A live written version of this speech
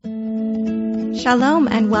Shalom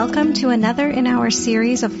and welcome to another in our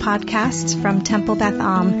series of podcasts from Temple Beth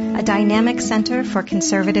Am, a dynamic center for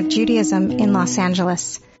conservative Judaism in Los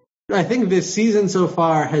Angeles. I think this season so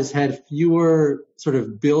far has had fewer sort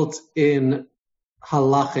of built-in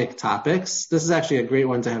halachic topics. This is actually a great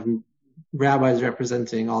one to have rabbis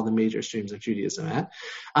representing all the major streams of Judaism at,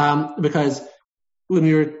 because when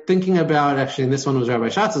we were thinking about, actually, and this one was Rabbi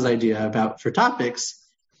Schatz's idea about for topics,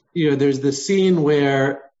 there's this scene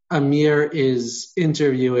where Amir is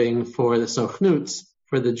interviewing for the Sochnut,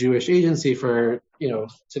 for the Jewish agency to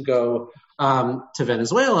go to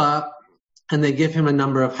Venezuela, and they give him a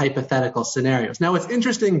number of hypothetical scenarios. Now, what's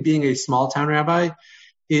interesting being a small town rabbi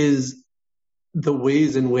is the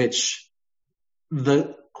ways in which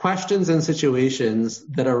the questions and situations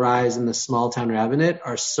that arise in the small town rabbinate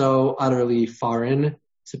are so utterly foreign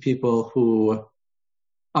to people who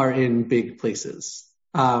are in big places.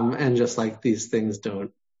 And just like these things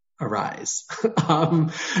don't arise.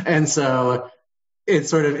 And so it's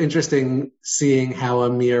sort of interesting seeing how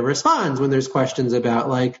Amir responds when there's questions about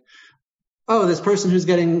like, oh, this person who's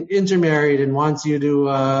getting intermarried and wants you to,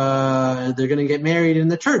 they're going to get married in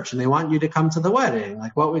the church and they want you to come to the wedding.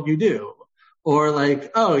 Like, what would you do? Or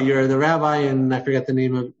like, oh, you're the rabbi in, I forget the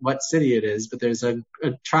name of what city it is, but there's a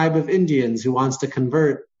tribe of Indians who wants to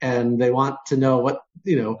convert and they want to know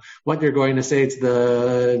what you're going to say to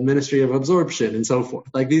the Ministry of Absorption and so forth.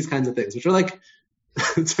 Like these kinds of things, which are like,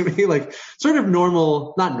 to me, like sort of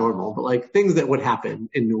normal, not normal, but like things that would happen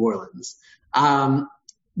in New Orleans, that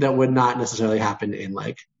would not necessarily happen in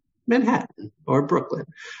like Manhattan or Brooklyn,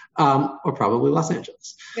 or probably Los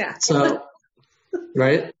Angeles. Yeah. So,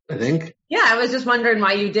 right, I think. Yeah, I was just wondering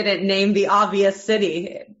why you didn't name the obvious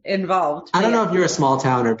city involved. I don't know if you're a small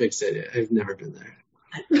town or a big city. I've never been there.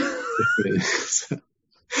 It's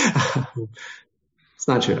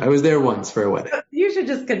not true. I was there once for a wedding. You should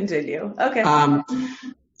just continue. Okay.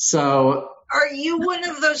 So. Are you one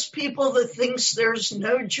of those people that thinks there's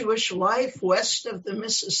no Jewish life west of the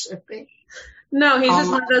Mississippi? No, he's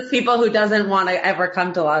just one of those people who doesn't want to ever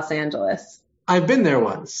come to Los Angeles. I've been there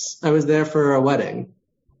once. I was there for a wedding.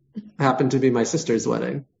 It happened to be my sister's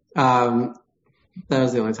wedding. That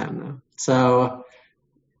was the only time, though. So,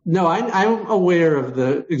 no, I'm aware of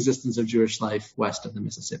the existence of Jewish life west of the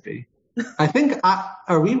Mississippi. I think,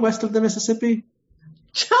 are we west of the Mississippi?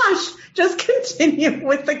 Josh, just continue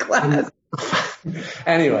with the class.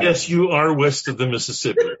 Anyway. Yes, you are west of the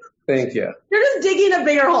Mississippi. Thank you. You're just digging a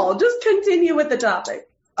bigger hole. Just continue with the topic.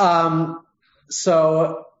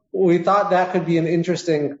 So we thought that could be an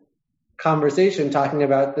interesting conversation talking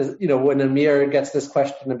about this, when Amir gets this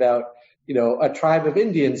question about, a tribe of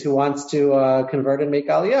Indians who wants to convert and make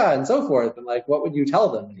Aliyah and so forth. And like, what would you tell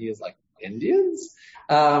them? And he is like, Indians?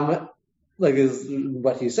 Like is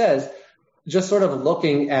what he says, just sort of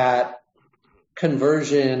looking at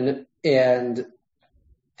conversion and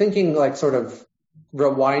thinking like sort of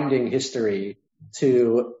rewinding history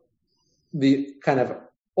to the kind of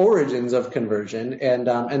origins of conversion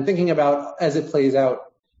and thinking about as it plays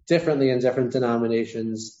out differently in different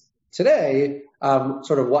denominations today,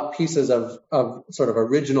 sort of what pieces of sort of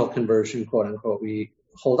original conversion, quote unquote, we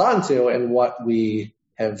hold on to and what we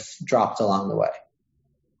have dropped along the way.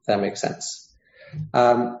 If that makes sense.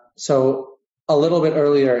 So a little bit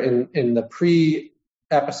earlier in the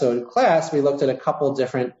pre-episode class, we looked at a couple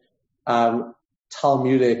different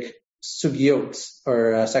Talmudic sugyot,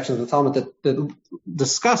 or sections of the Talmud that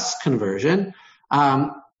discuss conversion.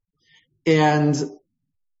 And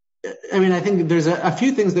I mean, I think there's a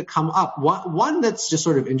few things that come up. One that's just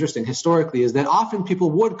sort of interesting historically is that often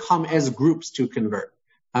people would come as groups to convert.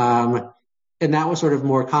 And that was sort of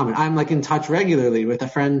more common. I'm like in touch regularly with a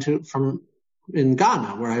friend in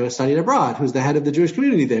Ghana, where I was studied abroad, who's the head of the Jewish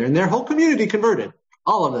community there, and their whole community converted,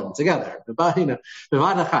 all of them together. Bevad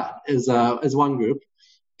is one group.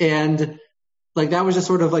 And like that was just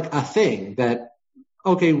sort of like a thing that,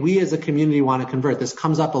 okay, we as a community want to convert. This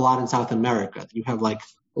comes up a lot in South America. You have like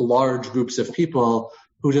large groups of people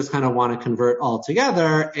who just kind of want to convert all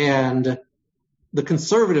together. And the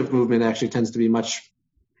conservative movement actually tends to be much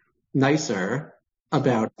nicer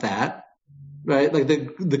about that, right? Like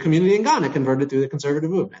the community in Ghana converted through the conservative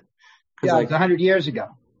movement. Yeah, like, it was 100 years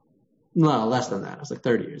ago. No, less than that. It was like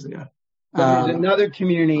 30 years ago. There's another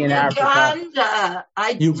community in Africa.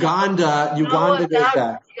 Uganda did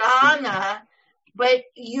that. Ghana, but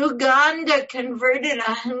Uganda converted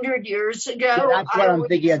 100 years ago. Yeah, that's what I'm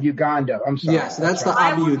thinking of, Uganda. I'm sorry. Yes, that's the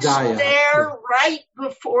Abu Udaya. I was there right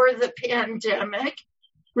before the pandemic.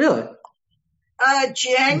 Really?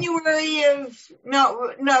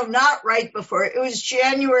 Not right before. It was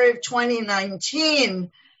January of 2019.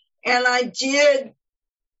 And I did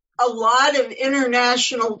a lot of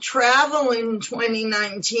international travel in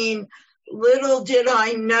 2019. Little did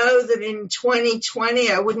I know that in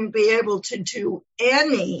 2020 I wouldn't be able to do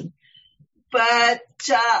any. But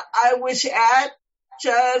I was at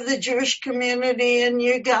the Jewish community in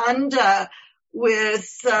Uganda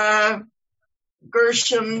with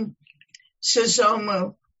Gershom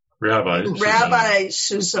Suzomu, Rabbi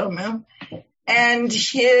Suzomu, and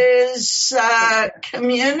his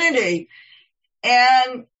community.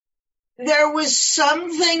 And there was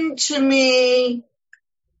something to me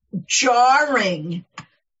jarring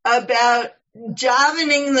about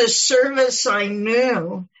davening the service I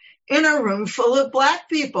knew in a room full of Black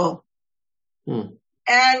people. And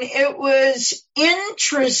it was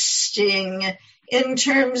interesting in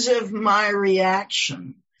terms of my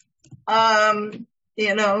reaction. The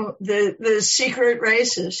secret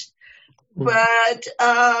racist. But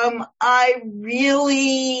I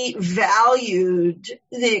really valued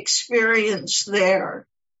the experience there.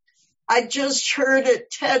 I just heard a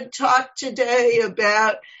TED Talk today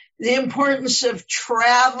about the importance of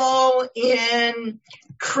travel in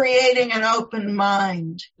creating an open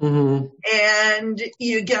mind. And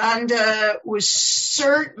Uganda was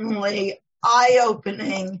certainly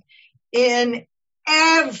eye-opening in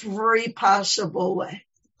every possible way.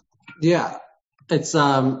 Yeah, it's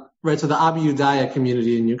right. So the Abu Udaya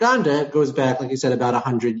community in Uganda goes back, like you said, about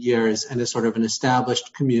 100 years and is sort of an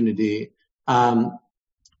established community.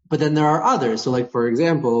 But then there are others. So like, for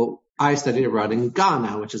example, I studied abroad in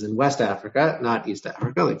Ghana, which is in West Africa, not East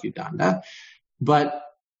Africa, like Uganda. But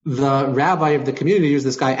the rabbi of the community was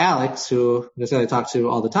this guy, Alex, who I talk to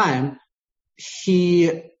all the time.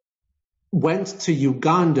 He went to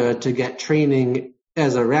Uganda to get training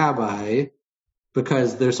as a rabbi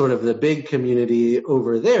because there's sort of the big community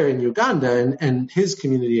over there in Uganda, and his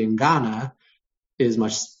community in Ghana is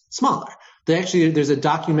much smaller. There's a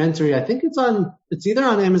documentary, I think it's either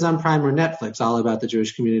on Amazon Prime or Netflix, all about the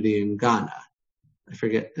Jewish community in Ghana. I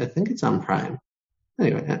forget. I think it's on Prime.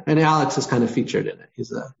 Anyway, and Alex is kind of featured in it.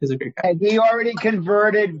 He's a great guy. Had he already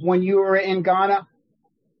converted when you were in Ghana?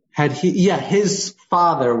 Yeah, his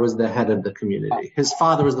father was the head of the community. His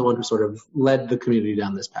father was the one who sort of led the community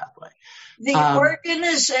down this pathway. The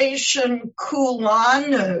organization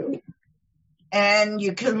Kulanu, and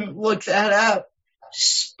you can look that up,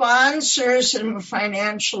 sponsors and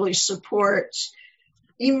financially supports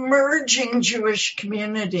emerging Jewish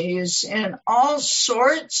communities in all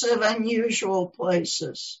sorts of unusual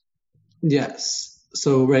places. Yes.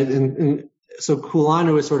 So, right. So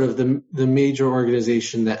Kulanu is sort of the major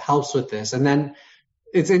organization that helps with this. And then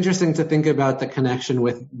it's interesting to think about the connection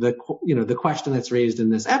with the question that's raised in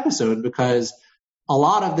this episode, because a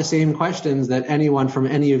lot of the same questions that anyone from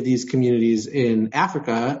any of these communities in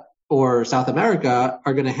Africa or South America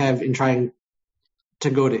are going to have in trying to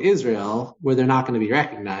go to Israel, where they're not going to be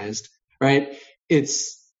recognized, right?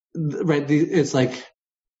 It's sort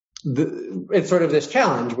of this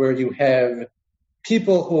challenge where you have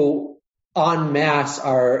people who en masse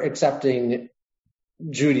are accepting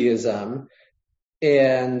Judaism,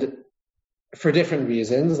 and for different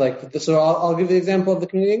reasons. So I'll give the example of the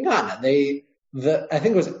community in Ghana. I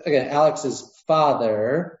think it was, again, Alex's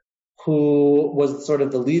father who was sort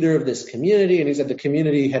of the leader of this community, and he said the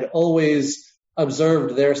community had always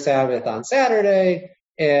observed their Sabbath on Saturday,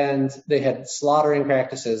 and they had slaughtering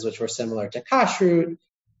practices which were similar to kashrut,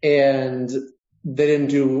 and they didn't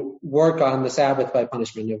do work on the Sabbath by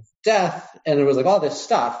punishment of death, and it was like all this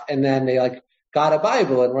stuff. And then they got a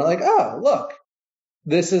Bible and were like, oh, look,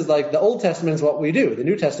 this is the Old Testament is what we do. The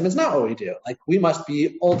New Testament's not what we do. We must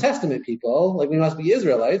be Old Testament people. We must be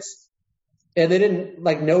Israelites. And they didn't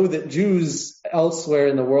know that Jews elsewhere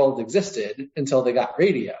in the world existed until they got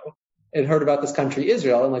radio and heard about this country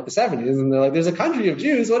Israel in the 70s. And they're like, there's a country of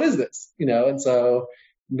Jews. What is this? And so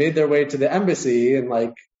made their way to the embassy and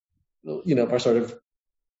are sort of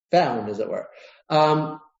found, as it were.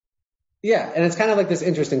 And it's kind of this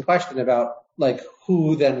interesting question about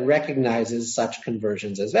who then recognizes such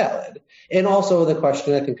conversions as valid. And also the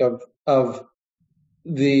question, I think, of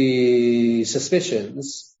the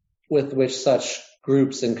suspicions with which such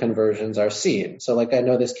groups and conversions are seen. So I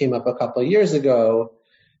know this came up a couple of years ago,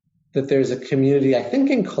 that there's a community, I think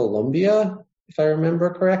in Colombia, if I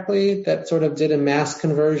remember correctly, that sort of did a mass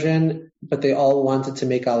conversion, but they all wanted to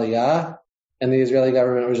make Aliyah. And the Israeli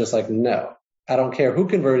government was just no, I don't care who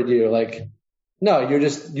converted you. No, you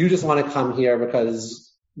just want to come here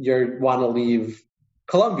because you want to leave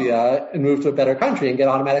Colombia and move to a better country and get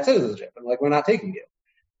automatic citizenship. And we're not taking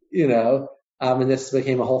you, and this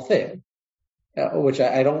became a whole thing, which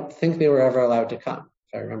I don't think they were ever allowed to come,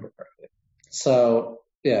 if I remember correctly. So,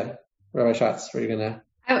 yeah, Rabbi Schatz, were you going to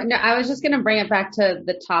I was just going to bring it back to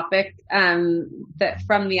the topic that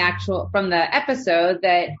from the episode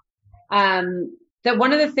that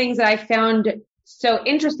one of the things that I found so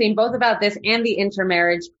interesting, both about this and the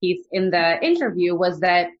intermarriage piece in the interview, was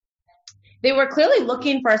that they were clearly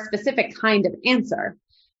looking for a specific kind of answer,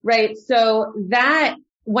 right? So that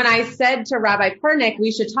when I said to Rabbi Pernick,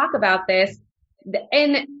 we should talk about this,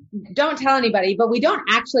 and don't tell anybody, but we don't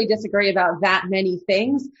actually disagree about that many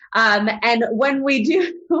things. And when we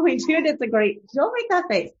do disagree, don't make that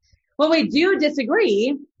face. When we do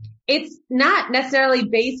disagree, it's not necessarily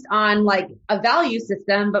based on like a value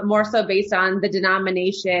system, but more so based on the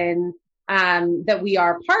denomination that we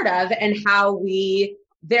are part of and how we,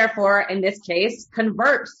 therefore, in this case,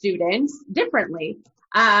 convert students differently.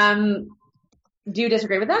 Do you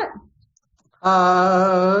disagree with that?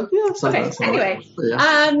 Yeah. Okay. Anyway,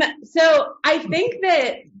 so I think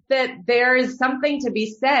that there is something to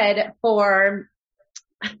be said for,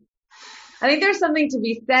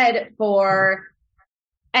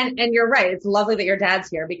 and you're right. It's lovely that your dad's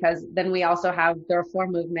here, because then we also have the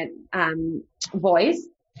Reform movement, voice.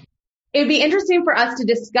 It'd be interesting for us to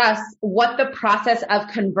discuss what the process of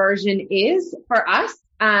conversion is for us.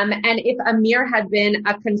 And if Amir had been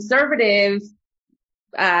a conservative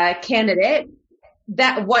candidate,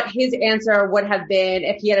 that what his answer would have been,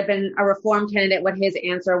 if he had been a Reform candidate, what his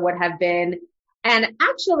answer would have been. And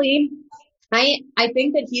actually, I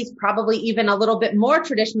think that he's probably even a little bit more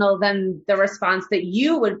traditional than the response that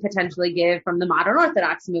you would potentially give from the modern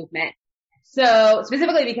Orthodox movement. So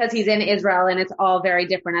specifically because he's in Israel and it's all very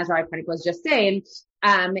different, as Rabbi Pernick was just saying,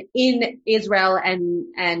 in Israel and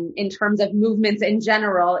in terms of movements in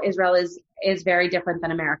general, Israel is very different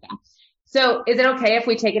than America. So is it okay if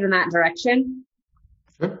we take it in that direction?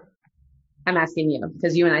 Sure. I'm asking you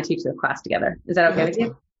because you and I teach the class together. Is that okay with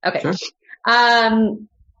you? Okay. Sure.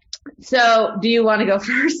 So do you want to go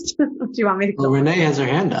first? Do you want me to go? Well, Renee has her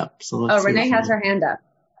hand up. So Renee has her hand up.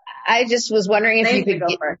 I just was wondering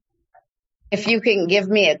if you can give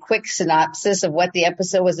me a quick synopsis of what the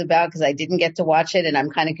episode was about, because I didn't get to watch it and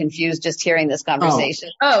I'm kind of confused just hearing this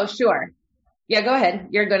conversation. Oh, sure. Yeah, go ahead.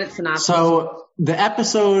 You're good at synopsis. So the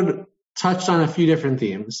episode touched on a few different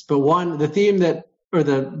themes, but the theme that, or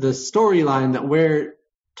the storyline that we're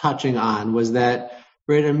touching on was that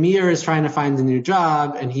Amir is trying to find a new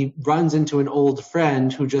job, and he runs into an old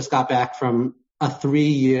friend who just got back from a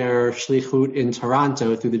 3-year shlichut in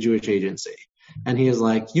Toronto through the Jewish Agency. And he is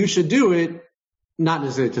like, you should do it, not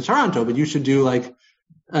necessarily to Toronto, but you should do like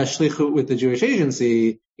a shlichut with the Jewish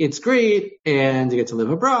Agency. It's great, and you get to live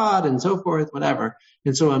abroad and so forth, whatever.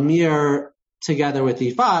 And so Amir, together with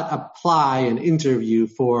Ifat, apply an interview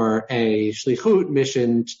for a shlichut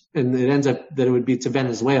mission, and it ends up that it would be to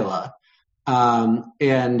Venezuela.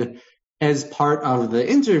 And as part of the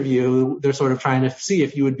interview, they're sort of trying to see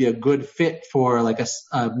if you would be a good fit for like a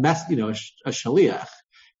shaliach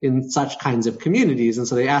in such kinds of communities. And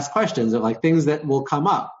so they ask questions of like things that will come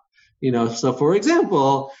up, so for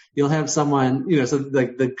example, you'll have someone, so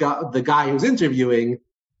like the guy who's interviewing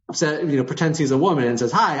pretends he's a woman and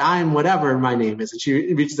says, hi, I'm whatever my name is. And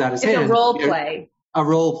she reaches out his hand. It's a role play. A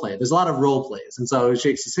role play. There's a lot of role plays. And so he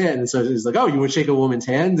shakes his hand. And so he's like, oh, you would shake a woman's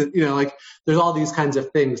hand? And, like there's all these kinds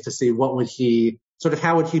of things to see how would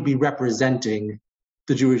he be representing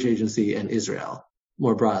the Jewish Agency and Israel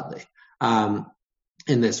more broadly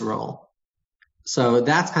in this role. So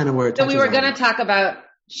that's kind of where it touches on. So we were going to talk about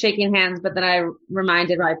shaking hands, but then I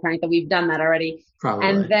reminded Rabbi Pernick that we've done that already. Probably.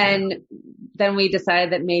 And then we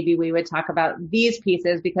decided that maybe we would talk about these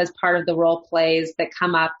pieces, because part of the role plays that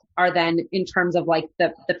come up are then in terms of like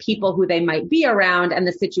the people who they might be around and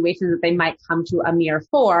the situations that they might come to Amir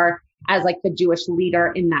for as like the Jewish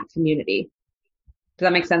leader in that community. Does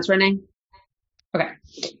that make sense, Renee? Okay.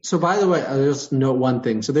 So by the way, I'll just note one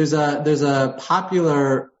thing. So there's a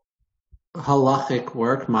popular halachic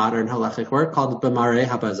work, modern halachic work called B'marei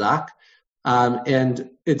HaBazak. And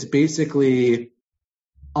it's basically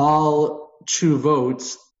all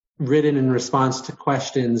tshuvot written in response to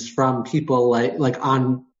questions from people like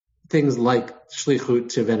on things like shlichut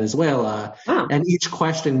to Venezuela. Oh. And each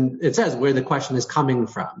question, it says where the question is coming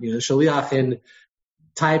from. Shaliach in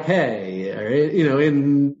Taipei, or,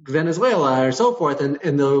 in Venezuela or so forth. And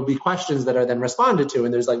there will be questions that are then responded to.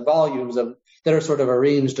 And there's like volumes that are sort of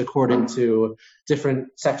arranged according to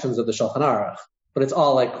different sections of the Shulchan Aruch. But it's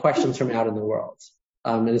all like questions from out in the world.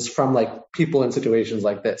 And it's from like people in situations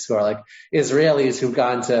like this who are like Israelis who've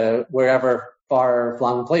gone to wherever far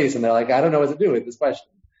flung place. And they're like, I don't know what to do with this question.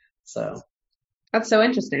 So that's so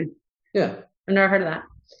interesting. Yeah. I've never heard of that.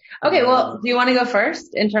 Okay, well, do you want to go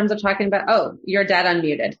first in terms of talking about, your dad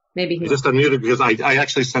unmuted. Maybe he just unmuted because I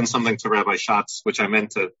actually sent something to Rabbi Schatz, which I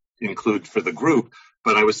meant to include for the group,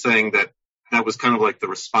 but I was saying that was kind of like the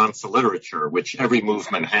response to literature, which every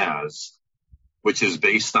movement has, which is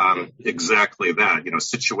based on exactly that,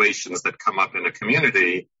 situations that come up in a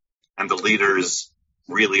community and the leaders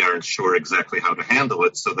really aren't sure exactly how to handle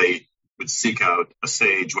it. So they would seek out a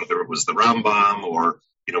sage, whether it was the Rambam or,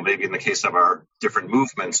 maybe in the case of our different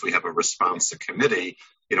movements, we have a response committee.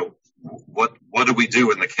 What do we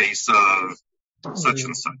do in the case of such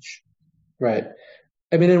and such? Right.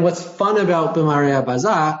 I mean, and what's fun about B'Maria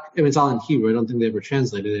Bazak, it's all in Hebrew. I don't think they ever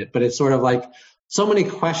translated it, but it's sort of like so many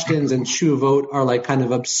questions in Tshuvot are like kind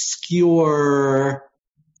of obscure,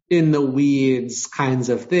 in the weeds kinds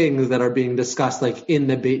of things that are being discussed like in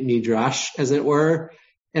the Beit Midrash, as it were.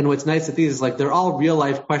 And what's nice at these is like they're all real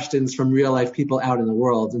life questions from real life people out in the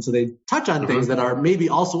world. And so they touch on things that are maybe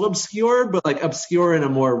also obscure, but like obscure in a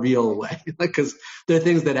more real way. Like, cause they're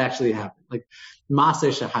things that actually happen. Like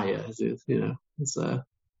Maaseh Shahaya is, it's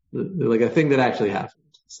like a thing that actually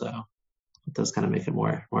happened. So it does kind of make it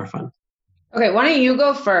more fun. Okay. Why don't you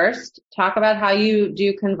go first? Talk about how you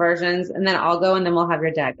do conversions and then I'll go and then we'll have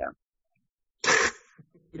your dad go.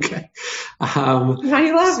 Okay. Why are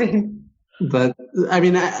you laughing? But I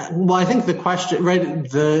think the question, right,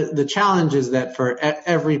 the challenge is that for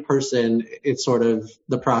every person, it's sort of,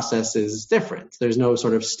 the process is different. There's no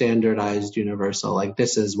sort of standardized universal, like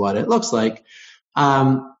this is what it looks like.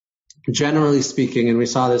 Generally speaking, and we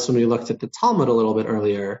saw this when we looked at the Talmud a little bit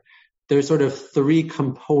earlier, there's sort of three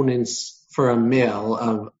components for a male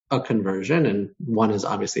of a conversion, and one is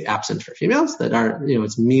obviously absent for females that are,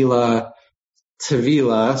 it's Mila,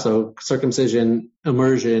 Tevila, so circumcision,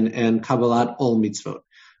 immersion, and Kabbalat ol mitzvot,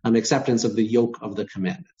 acceptance of the yoke of the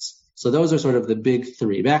commandments. So those are sort of the big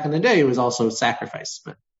three. Back in the day, it was also sacrifice,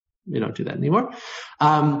 but we don't do that anymore.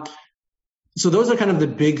 So those are kind of the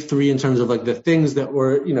big three in terms of like the things that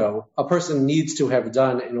were, a person needs to have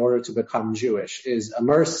done in order to become Jewish is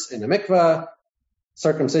immerse in a mikvah,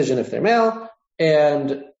 circumcision if they're male,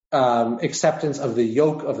 and acceptance of the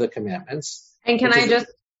yoke of the commandments. And can I just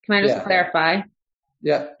clarify?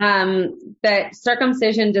 Yeah. That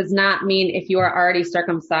circumcision does not mean if you are already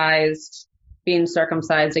circumcised, being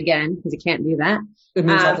circumcised again, because you can't do that. It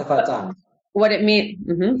means hatafat. What it means,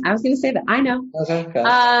 I was going to say that. I know. Okay.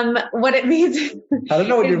 What it means. I don't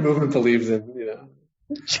know what your movement believes in,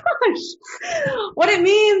 Josh, what it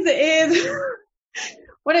means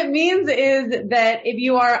is that if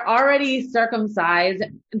you are already circumcised,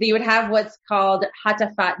 that you would have what's called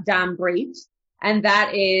hatafat dam brit. And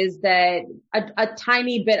that is that a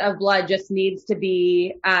tiny bit of blood just needs to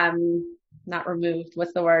be, not removed.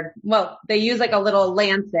 What's the word? Well, they use like a little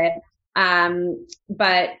lancet,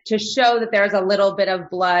 but to show that there's a little bit of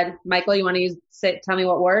blood. Michael, you want to tell me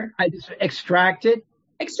what word? Extracted.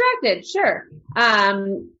 Extracted, sure.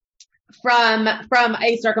 From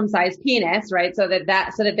a circumcised penis, right? So that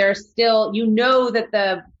there's still,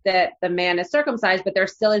 that the man is circumcised, but there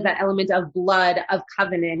still is that element of blood of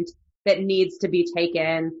covenant that needs to be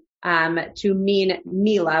taken to mean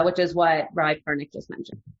Mila, which is what Rabbi Pernick just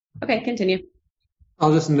mentioned. Okay, continue.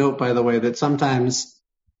 I'll just note, by the way, that sometimes,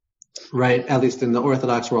 right, at least in the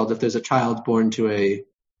Orthodox world, if there's a child born to a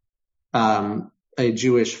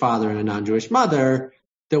Jewish father and a non-Jewish mother,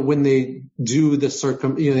 that when they do the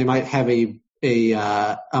they might have a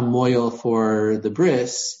moil for the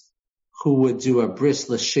bris, who would do a bris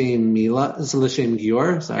l'shem Mila, l'shem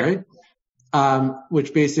gior, sorry.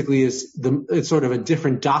 Which basically is it's sort of a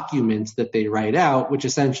different document that they write out, which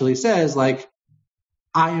essentially says like,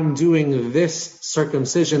 I am doing this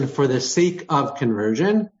circumcision for the sake of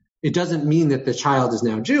conversion. It doesn't mean that the child is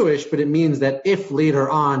now Jewish, but it means that if later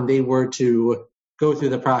on they were to go through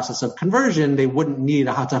the process of conversion, they wouldn't need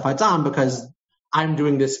a hatafat dam because I'm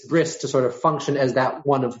doing this bris to sort of function as that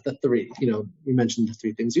one of the three. You mentioned the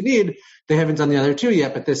three things you need. They haven't done the other two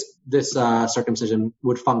yet, but this circumcision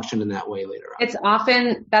would function in that way later on.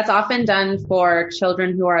 That's often done for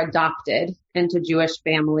children who are adopted into Jewish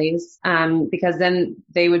families, because then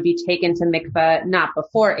they would be taken to mikveh not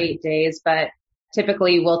before 8 days, but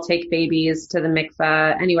typically we'll take babies to the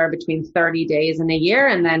mikveh anywhere between 30 days and a year,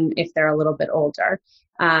 and then if they're a little bit older.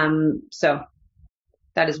 So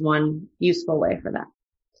that is one useful way for that.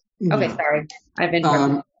 Okay, yeah. Sorry. I've been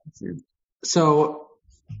So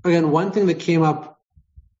again, one thing that came up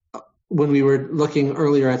when we were looking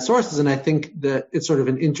earlier at sources, and I think that it's sort of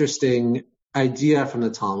an interesting idea from the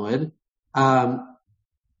Talmud. I'm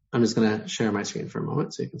just going to share my screen for a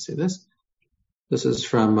moment so you can see this. This is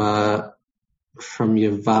from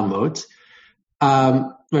Yevamot.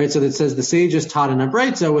 right? So it says the sages taught in a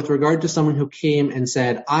Braita with regard to someone who came and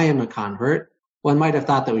said, I am a convert. One might have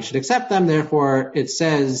thought that we should accept them. Therefore, it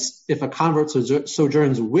says, if a convert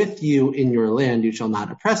sojourns with you in your land, you shall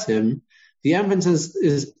not oppress him. The emphasis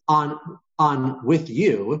is on with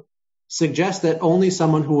you, suggests that only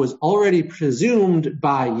someone who was already presumed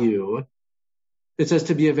by you, it says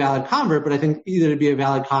to be a valid convert, but I think either to be a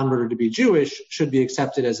valid convert or to be Jewish should be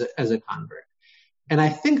accepted as a convert. And I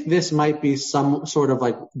think this might be some sort of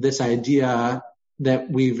like this idea that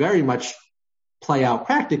we very much play out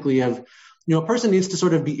practically of, a person needs to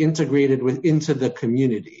sort of be integrated into the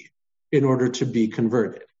community in order to be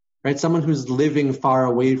converted, right? Someone who's living far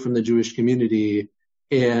away from the Jewish community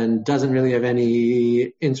and doesn't really have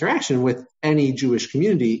any interaction with any Jewish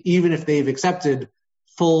community, even if they've accepted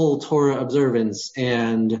full Torah observance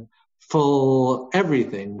and full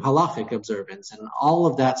everything, halachic observance, and all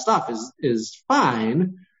of that stuff is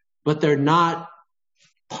fine, but they're not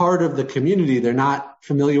part of the community. They're not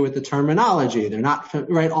familiar with the terminology. They're not,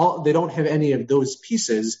 right? They don't have any of those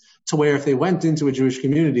pieces to where if they went into a Jewish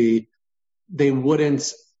community, they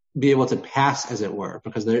wouldn't be able to pass, as it were,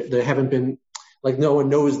 because they haven't been, like, no one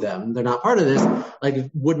knows them. They're not part of this, like,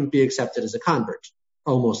 wouldn't be accepted as a convert,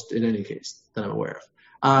 almost in any case that I'm aware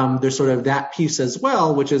of. There's sort of that piece as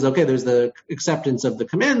well, which is, okay, there's the acceptance of the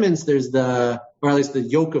commandments, or at least the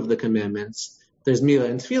yoke of the commandments. There's Milah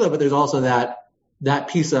and Tefillah, but there's also that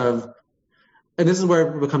piece of, and this is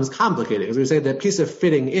where it becomes complicated, because we say that piece of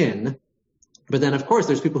fitting in, but then of course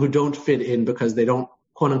there's people who don't fit in because they don't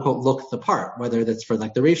quote unquote look the part, whether that's for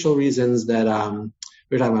like the racial reasons that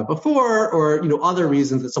we were talking about before, or other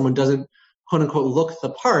reasons that someone doesn't quote unquote look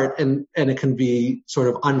the part, and it can be sort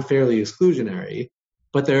of unfairly exclusionary.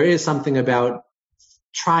 But there is something about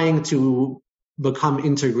trying to become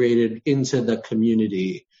integrated into the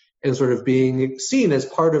community and sort of being seen as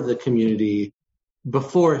part of the community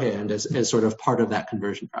beforehand as sort of part of that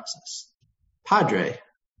conversion process. Padre.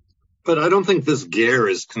 But I don't think this ger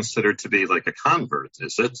is considered to be like a convert,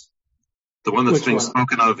 is it? The one that's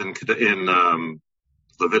spoken of in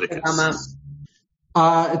Leviticus.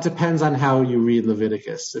 It depends on how you read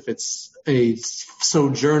Leviticus, if it's a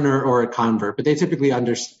sojourner or a convert. But they typically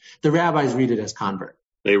the rabbis read it as convert.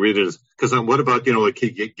 They read it as, because what about, like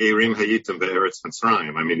Gerim Hayitim Be'eretz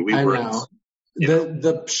Mitzrayim? I mean, we were.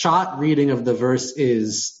 The shot reading of the verse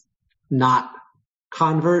is not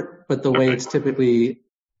convert, but the way it's typically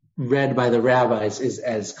read by the rabbis is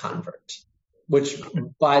as convert, which,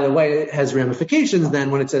 by the way, has ramifications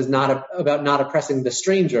then when it says about not oppressing the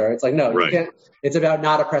stranger. It's like, no, you can't. It's about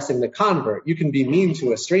not oppressing the convert. You can be mean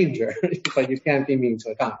to a stranger, but you can't be mean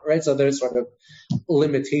to a convert, right? So there's sort of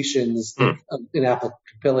limitations in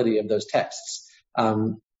applicability of those texts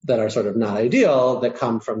that are sort of not ideal, that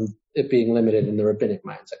come from it being limited in the rabbinic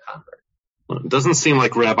minds, a convert. Well, it doesn't seem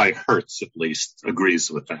like Rabbi Hertz, at least, agrees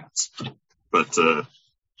with that. But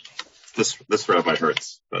this Rabbi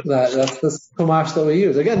Hertz. That's the Chumash that we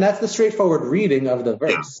use. Again, that's the straightforward reading of the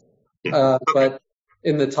verse. Yeah. But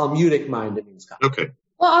in the Talmudic mind, it means convert. Okay.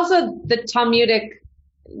 Well, also the Talmudic,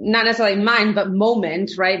 not necessarily mind, but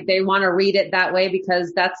moment, right? They want to read it that way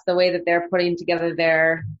because that's the way that they're putting together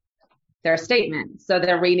their statement. So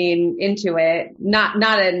they're reading into it, not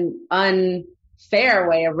an unfair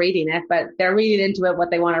way of reading it, but they're reading into it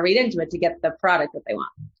what they want to read into it to get the product that they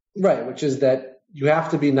want. Right, which is that you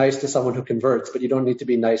have to be nice to someone who converts, but you don't need to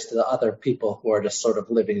be nice to the other people who are just sort of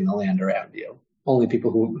living in the land around you. Only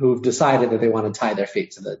people who've decided that they want to tie their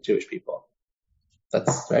fate to the Jewish people.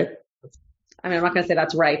 That's right. I mean, I'm not going to say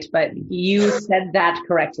that's right, but you said that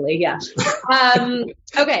correctly. Yeah.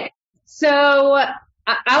 Okay. So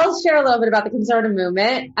I'll share a little bit about the conservative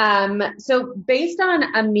movement. So based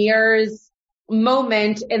on Amir's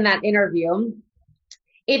moment in that interview,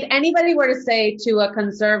 if anybody were to say to a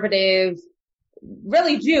conservative,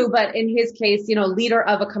 really Jew, but in his case, leader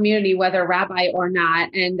of a community, whether rabbi or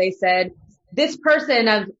not, and they said, this person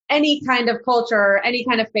of any kind of culture or any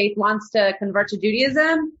kind of faith wants to convert to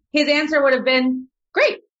Judaism, his answer would have been,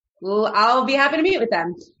 great, well, I'll be happy to meet with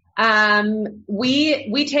them.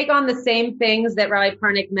 We take on the same things that Rabbi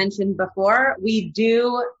Parnick mentioned before. We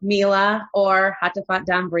do Mila or Hatafat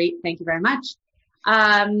Dam Brit. Thank you very much.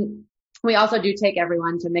 We also do take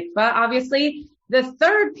everyone to mikvah, obviously. The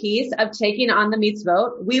third piece of taking on the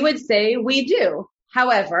mitzvot, we would say we do.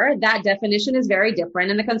 However, that definition is very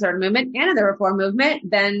different in the conservative movement and in the Reform movement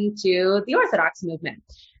than to the Orthodox movement.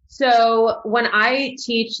 So when I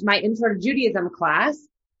teach my Intro to Judaism class,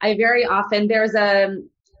 I very often, there's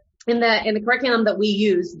in the curriculum that we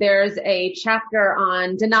use, there's a chapter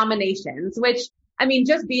on denominations, which I mean,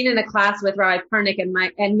 just being in a class with Rabbi Pernick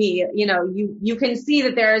and me, you can see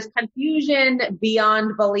that there is confusion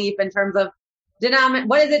beyond belief in terms of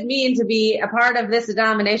what does it mean to be a part of this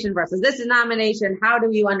denomination versus this denomination? How do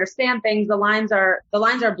you understand things? The lines are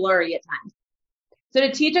blurry at times. So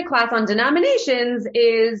to teach a class on denominations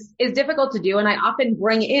is difficult to do. And I often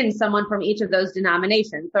bring in someone from each of those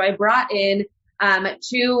denominations. So I brought in,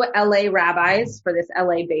 2 LA rabbis for this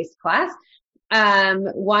LA based class.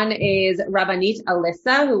 One is Rabbanit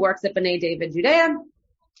Alyssa, who works at B'nai David Judea.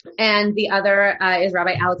 And the other, is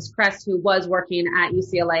Rabbi Alex Kress, who was working at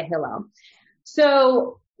UCLA Hillel.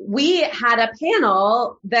 So we had a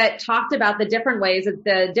panel that talked about the different ways that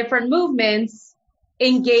the different movements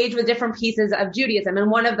engage with different pieces of Judaism. And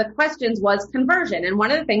one of the questions was conversion. And one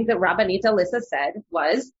of the things that Rabbanit Alyssa said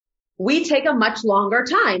was, we take a much longer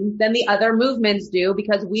time than the other movements do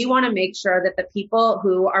because we want to make sure that the people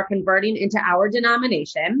who are converting into our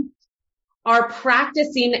denomination are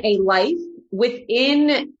practicing a life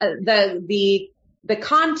within the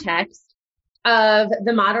context of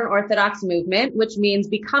the modern Orthodox movement, which means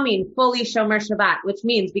becoming fully Shomer Shabbat, which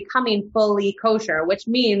means becoming fully kosher, which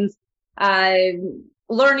means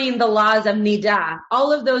learning the laws of Nidah,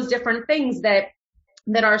 all of those different things that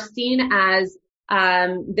are seen as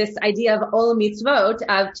this idea of ol mitzvot,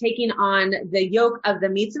 of taking on the yoke of the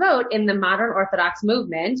mitzvot in the modern Orthodox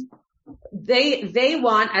movement. They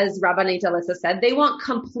want, as Rabbanit Alyssa said, they want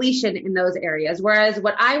completion in those areas. Whereas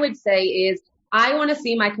what I would say is, I want to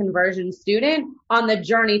see my conversion student on the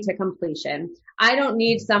journey to completion. I don't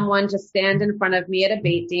need someone to stand in front of me at a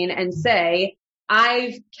Beit Din and say,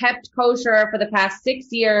 I've kept kosher for the past 6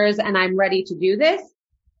 years and I'm ready to do this.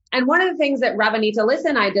 And one of the things that Rabbanit Alyssa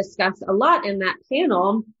and I discussed a lot in that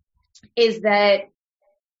panel is that,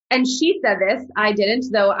 and she said this, I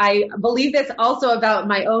didn't, though I believe this also about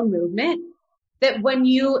my own movement, that when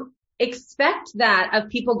you expect that of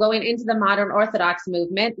people going into the modern Orthodox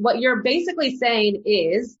movement, what you're basically saying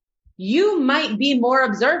is you might be more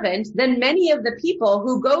observant than many of the people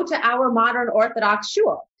who go to our modern Orthodox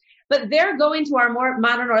shul. But they're going to our more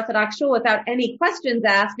modern Orthodox shul without any questions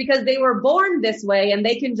asked because they were born this way and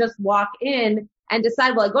they can just walk in and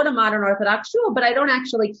decide, well, I go to modern Orthodox shul, but I don't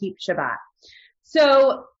actually keep Shabbat.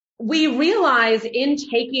 So we realize in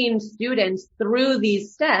taking students through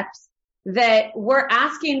these steps that we're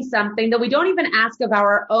asking something that we don't even ask of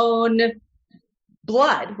our own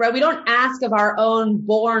blood, right? We don't ask of our own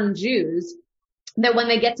born Jews that when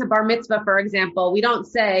they get to bar mitzvah, for example, we don't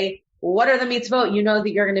say, what are the mitzvot you know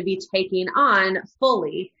that you're going to be taking on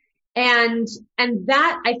fully? And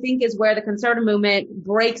that I think is where the conservative movement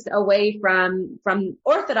breaks away from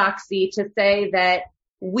orthodoxy to say that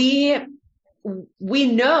we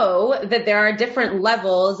know that there are different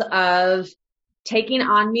levels of taking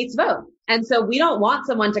on mitzvot. And so we don't want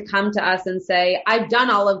someone to come to us and say, I've done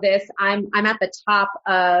all of this. I'm at the top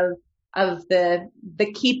of the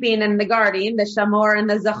keeping and the guarding, the shamor and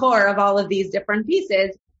the zachor of all of these different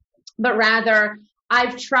pieces. But rather,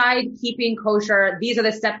 I've tried keeping kosher. These are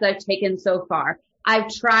the steps I've taken so far. I've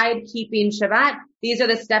tried keeping Shabbat. These are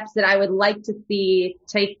the steps that I would like to see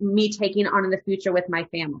me taking on in the future with my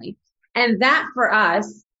family. And that for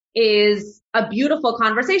us is a beautiful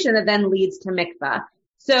conversation that then leads to mikvah.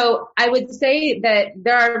 So I would say that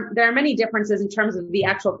there are many differences in terms of the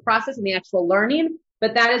actual process and the actual learning,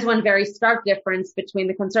 but that is one very stark difference between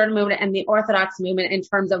the conservative movement and the Orthodox movement in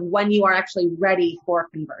terms of when you are actually ready for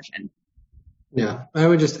conversion. Yeah, I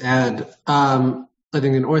would just add, I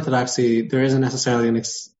think in Orthodoxy, there isn't necessarily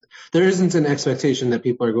there isn't an expectation that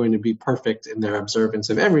people are going to be perfect in their observance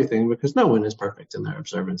of everything, because no one is perfect in their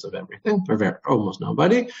observance of everything, or almost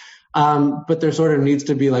nobody. But there sort of needs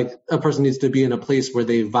to be a person needs to be in a place where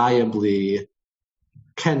they viably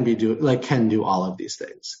can do all of these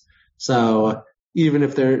things. So even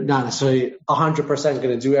if they're not necessarily 100% going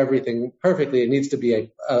to do everything perfectly, it needs to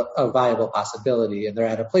be a viable possibility. And they're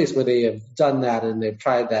at a place where they have done that and they've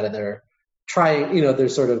tried that and they're trying,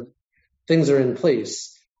 there's sort of things are in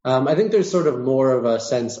place. I think there's sort of more of a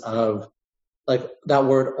sense of like that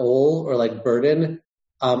word ol, or like burden,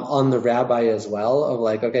 on the rabbi as well, of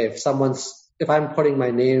like, okay, if I'm putting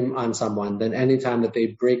my name on someone, then anytime that they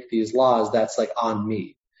break these laws, that's like on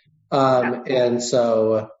me. And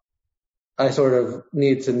so I sort of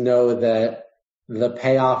need to know that the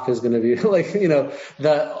payoff is going to be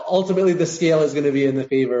ultimately the scale is going to be in the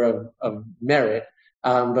favor of merit,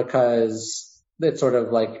 because it's sort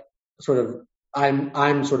of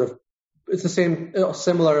it's the same,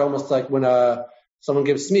 similar, almost like when someone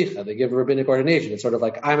gives smicha, they give rabbinic ordination. It's sort of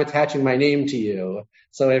like, I'm attaching my name to you.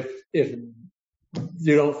 So if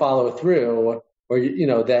you don't follow through, or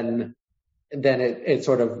then it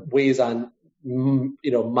sort of weighs on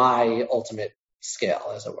my ultimate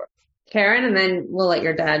scale, as it were. Karen, and then we'll let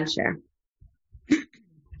your dad share.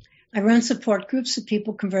 I run support groups of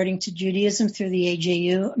people converting to Judaism through the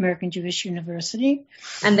AJU, American Jewish University.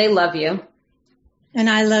 And they love you. And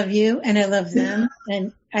I love you, and I love them,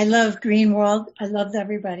 and I love Greenwald. I love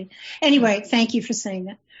everybody. Anyway, thank you for saying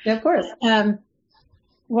that. Yeah, of course.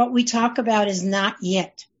 What we talk about is not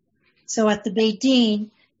yet. So at the Beit Din,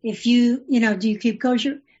 if do you keep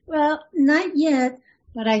kosher? Well, not yet,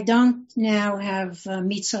 but I don't now have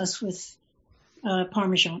meat sauce with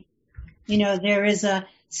Parmesan. There is a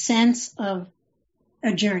sense of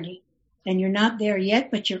a journey, and you're not there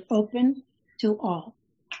yet, but you're open to all.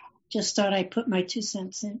 Just thought I'd put my 2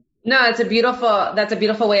 cents in. No, that's a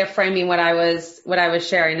beautiful way of framing what I was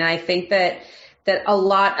sharing. And I think that a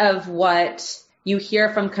lot of what you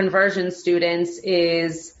hear from conversion students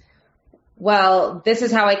is, well, this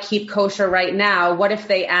is how I keep kosher right now. What if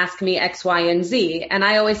they ask me X, Y, and Z? And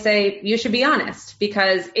I always say, you should be honest,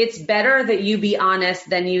 because it's better that you be honest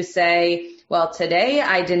than you say, well, today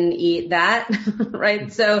I didn't eat that,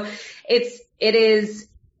 right? So it's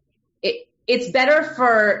better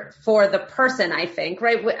for the person, I think,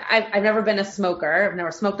 right? I've never been a smoker. I've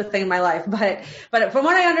never smoked a thing in my life, but from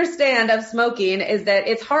what I understand of smoking is that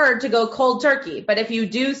it's hard to go cold turkey. But if you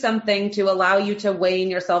do something to allow you to wean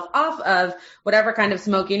yourself off of whatever kind of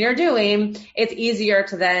smoking you're doing, it's easier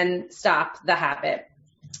to then stop the habit.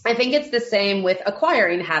 I think it's the same with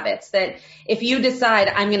acquiring habits, that if you decide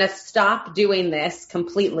I'm going to stop doing this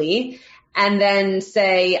completely and then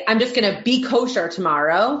say, I'm just going to be kosher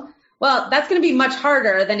tomorrow, well, that's going to be much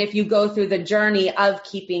harder than if you go through the journey of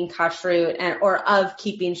keeping kashrut or of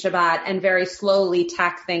keeping Shabbat and very slowly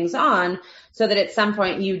tack things on, so that at some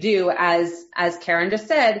point you do, as Karen just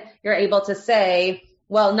said, you're able to say,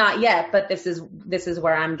 well, not yet, but this is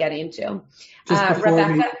where I'm getting to.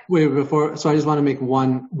 Rebecca? So I just want to make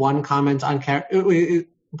one comment on Karen.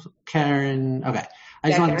 Okay. I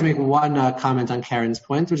just wanted to make one comment on Karen's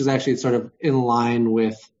point, which is actually sort of in line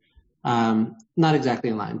with, not exactly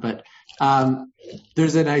in line, but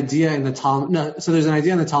there's an idea in the Talmud. So there's an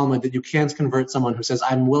idea in the Talmud that you can't convert someone who says,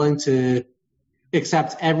 I'm willing to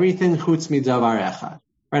accept everything chutz midavar echad,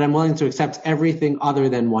 right? I'm willing to accept everything other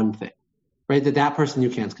than one thing, right? That person you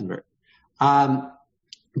can't convert.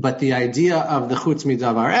 But the idea of the chutz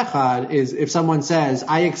midavar echad is if someone says,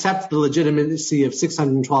 I accept the legitimacy of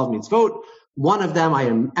 612 mitzvot, one of them I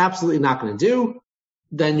am absolutely not going to do,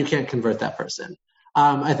 then you can't convert that person.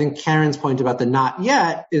 I think Karen's point about the not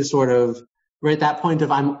yet is sort of right, that point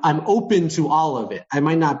of I'm open to all of it. I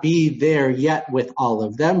might not be there yet with all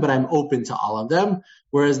of them, but I'm open to all of them.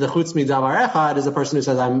 Whereas the chutz midavar echad is a person who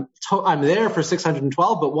says I'm there for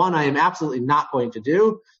 612, but one I am absolutely not going to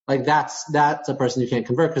do. Like that's a person you can't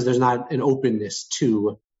convert because there's not an openness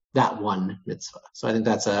to that one mitzvah. So I think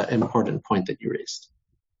that's an important point that you raised.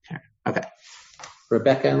 Okay.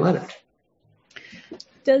 Rebecca and Leonard.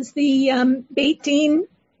 Does the Beit Din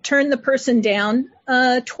turn the person down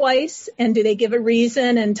twice, and do they give a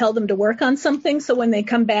reason and tell them to work on something so when they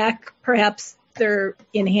come back, perhaps they're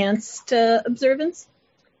enhanced observance?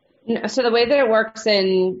 So the way that it works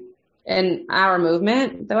in our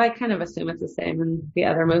movement, though I kind of assume it's the same in the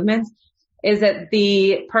other movements, is that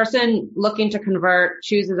the person looking to convert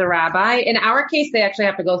chooses a rabbi. In our case, they actually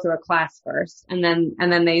have to go through a class first, and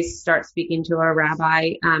then they start speaking to a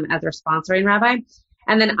rabbi as their sponsoring rabbi.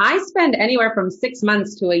 And then I spend anywhere from 6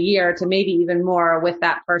 months to a year to maybe even more with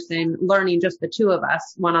that person, learning just the two of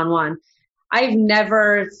us one-on-one. I've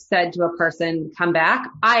never said to a person, come back.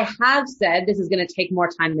 I have said this is going to take more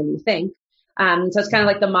time than you think. So it's kind of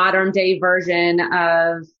like the modern day version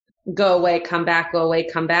of go away, come back, go away,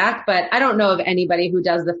 come back. But I don't know of anybody who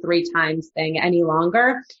does the 3 times thing any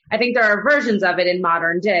longer. I think there are versions of it in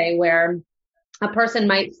modern day where a person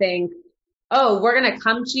might think, oh, we're going to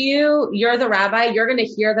come to you. You're the rabbi. You're going to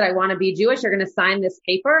hear that I want to be Jewish. You're going to sign this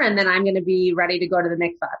paper, and then I'm going to be ready to go to the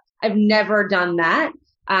mikvah. I've never done that.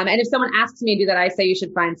 And if someone asks me to do that, I say you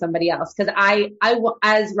should find somebody else. Because I,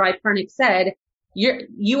 as Rai Pernick said,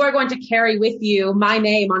 you are going to carry with you my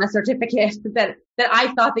name on a certificate that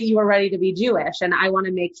I thought that you were ready to be Jewish. And I want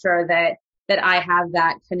to make sure that I have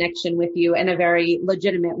that connection with you in a very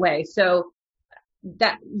legitimate way. So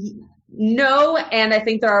no, and I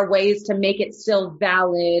think there are ways to make it still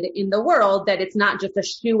valid in the world, that it's not just a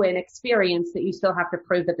shoo-in experience, that you still have to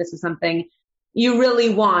prove that this is something you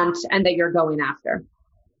really want and that you're going after.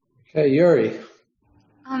 Okay, Yuri.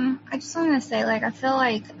 I just want to say, I feel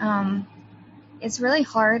like it's really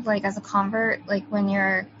hard, as a convert, when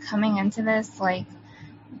you're coming into this,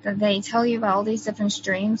 they tell you about all these different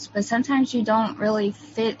streams, but sometimes you don't really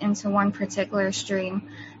fit into one particular stream.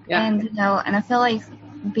 Yeah. And, and I feel like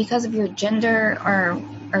because of your gender or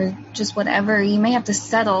just whatever, you may have to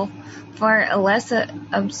settle for a less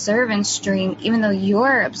observant stream, even though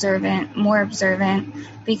you're more observant,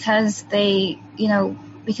 because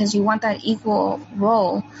because you want that equal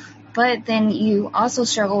role. But then you also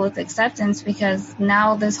struggle with acceptance because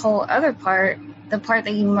now this whole other part, the part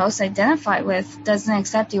that you most identify with, doesn't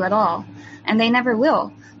accept you at all. And they never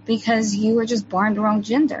will, because you were just born the wrong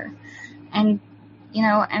gender. And,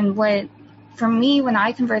 and what, for me, when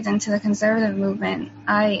I converted into the conservative movement,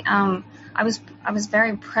 I was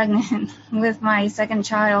very pregnant with my second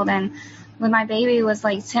child, and when my baby was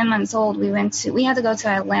like 10 months old, we had to go to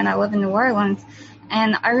Atlanta. I live in New Orleans,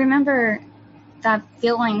 and I remember that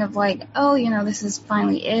feeling of like, oh, this is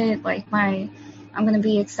finally it. Like I'm going to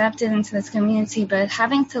be accepted into this community. But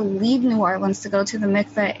having to leave New Orleans to go to the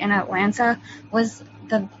mikveh in Atlanta was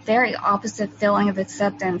the very opposite feeling of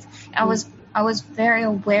acceptance. I was very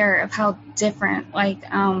aware of how different,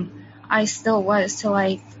 I still was to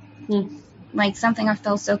like something I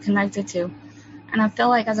felt so connected to. And I feel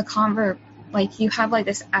like as a convert, like you have like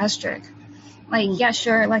this asterisk. Like, yeah,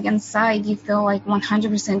 sure, like inside you feel like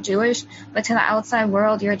 100% Jewish, but to the outside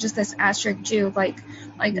world, you're just this asterisk Jew. Like,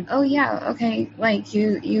 oh yeah, okay, like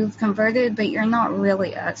you've converted, but you're not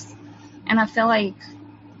really us. And I feel like,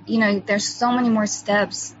 there's so many more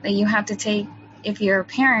steps that you have to take if you're a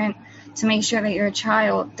parent to make sure that your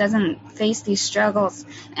child doesn't face these struggles.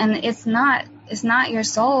 And it's not your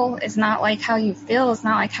soul. It's not like how you feel. It's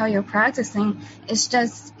not like how you're practicing. It's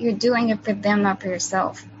just you're doing it for them, not for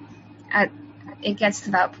yourself. It gets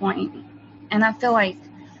to that point. And I feel like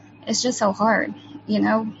it's just so hard,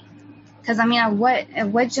 because at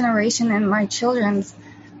what generation in my children's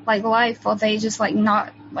life will they just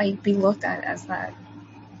not be looked at as that,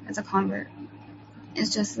 as a convert?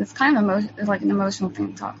 It's kind of an emotional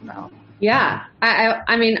thing to talk about. Yeah. I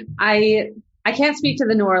can't speak to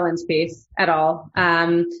the New Orleans piece at all.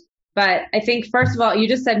 But I think, first of all, you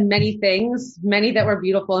just said many things, many that were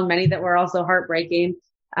beautiful and many that were also heartbreaking.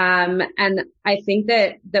 And I think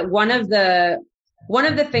that one of the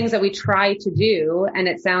things that we try to do, and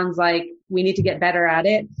it sounds like we need to get better at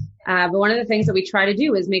it, but one of the things that we try to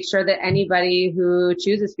do is make sure that anybody who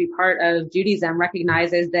chooses to be part of Judaism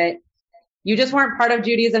recognizes that you just weren't part of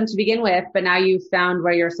Judaism to begin with, but now you've found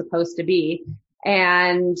where you're supposed to be,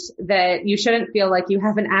 and that you shouldn't feel like you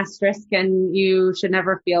have an asterisk, and you should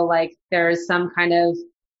never feel like there's some kind of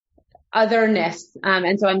otherness.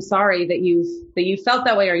 And so I'm sorry that you felt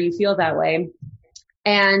that way or you feel that way.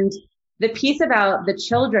 And the piece about the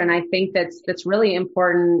children, I think that's really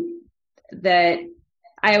important, that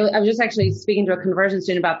I was just actually speaking to a conversion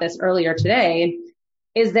student about this earlier today,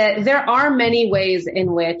 is that there are many ways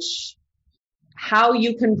in which how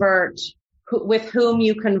you convert, with whom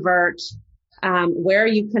you convert, where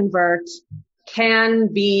you convert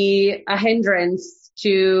can be a hindrance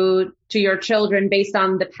to your children based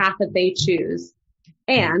on the path that they choose.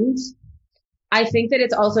 And I think that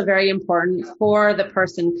it's also very important for the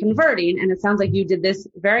person converting, and it sounds like you did this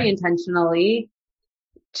very intentionally,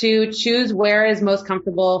 to choose where is most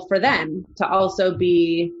comfortable for them to also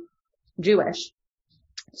be Jewish.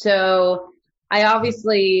 So I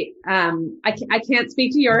obviously, I can't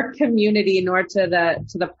speak to your community nor to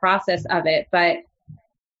the process of it, but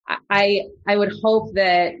I would hope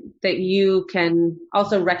that you can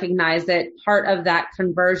also recognize that part of that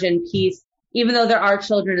conversion piece, even though there are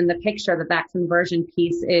children in the picture, that conversion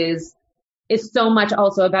piece is so much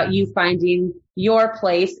also about you finding your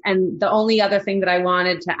place. And the only other thing that I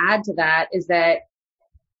wanted to add to that is that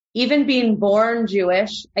even being born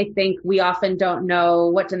Jewish, I think we often don't know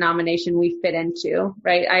what denomination we fit into,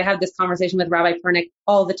 right? I have this conversation with Rabbi Pernick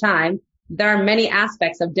all the time. There are many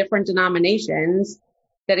aspects of different denominations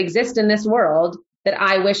that exist in this world that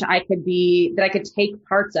I wish I could take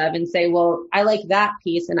parts of and say, well, I like that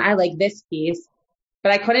piece and I like this piece,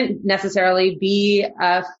 but I couldn't necessarily be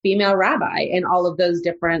a female rabbi in all of those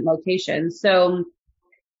different locations. So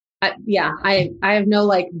I have no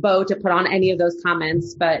bow to put on any of those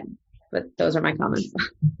comments, but those are my comments.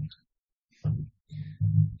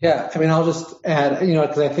 Yeah. I'll just add,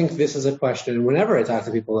 because I think this is a question whenever I talk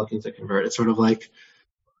to people looking to convert, it's sort of like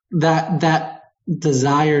that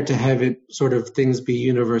desire to have it sort of things be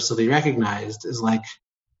universally recognized is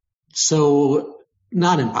so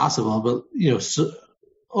not impossible, but, so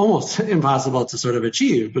almost impossible to sort of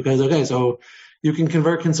achieve, because, okay, so you can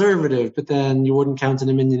convert conservative, but then you wouldn't count an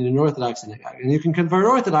Armenian in Orthodox synagogue. And you can convert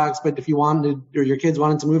Orthodox, but if you wanted, or your kids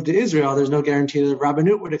wanted to move to Israel, there's no guarantee that the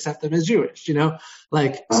Rabbanut would accept them as Jewish,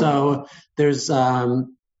 So there's,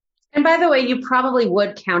 And by the way, you probably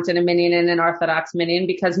would count an Arminian and an Orthodox Minyan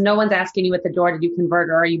because no one's asking you at the door, did you convert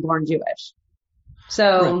or are you born Jewish?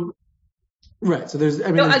 So, right. So there's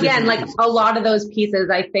again, like pieces. a lot of those pieces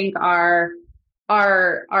I think are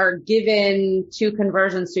given to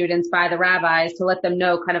conversion students by the rabbis to let them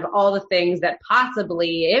know kind of all the things that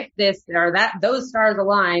possibly, if this or that, those stars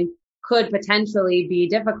align, could potentially be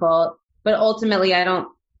difficult. But ultimately, I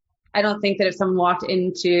don't think that if someone walked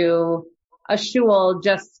into a shul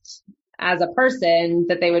just as a person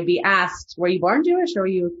that they would be asked, were you born Jewish or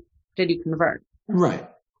did you convert? Right.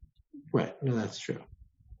 No, that's true.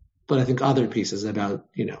 But I think other pieces about,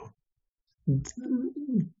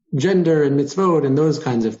 gender and mitzvot and those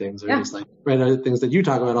kinds of things are just like, other things that you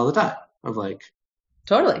talk about all the time of like.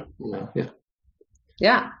 Totally.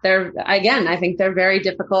 Yeah. I think they're very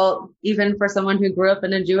difficult even for someone who grew up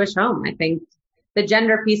in a Jewish home. I think the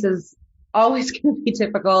gender piece is always going to be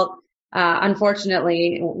difficult.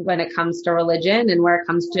 Unfortunately, when it comes to religion and where it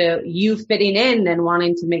comes to you fitting in and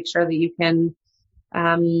wanting to make sure that you can,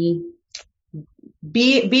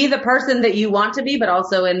 be the person that you want to be, but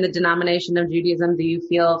also in the denomination of Judaism that you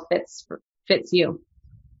feel fits you.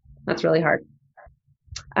 That's really hard.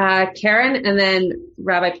 Karen, and then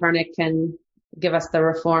Rabbi Pernick can give us the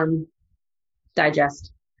Reform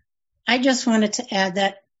Digest. I just wanted to add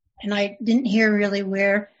that, and I didn't hear really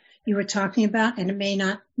where you were talking about, and it may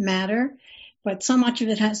not matter, but so much of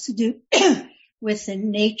it has to do with the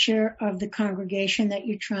nature of the congregation that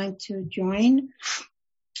you're trying to join.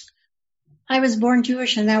 I was born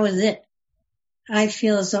Jewish and that was it. I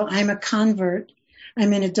feel as though I'm a convert.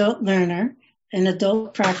 I'm an adult learner, an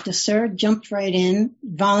adult practicer, jumped right in,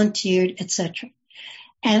 volunteered, etc.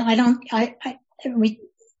 And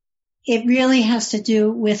it really has to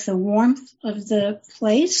do with the warmth of the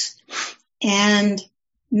place, and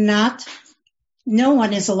no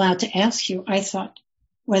one is allowed to ask you, I thought,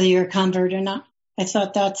 whether you're a convert or not. I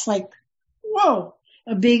thought that's like, whoa,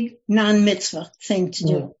 a big non-mitzvah thing to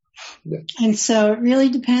do. Yeah. And so it really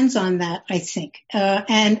depends on that, I think.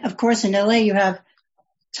 And of course, in LA, you have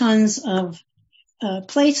tons of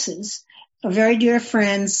places. A very dear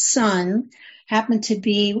friend's son happened to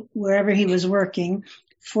be wherever he was working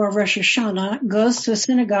for Rosh Hashanah, goes to a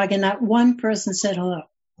synagogue, and not one person said hello.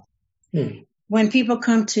 When people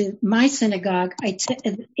come to my synagogue,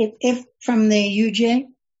 if from the UJ,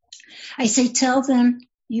 I say, tell them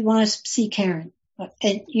you want to see Karen,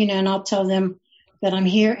 and I'll tell them that I'm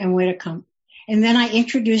here and where to come. And then I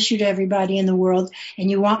introduce you to everybody in the world,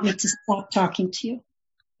 and you want me to stop talking to you.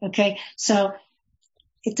 Okay? So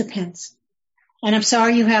it depends. And I'm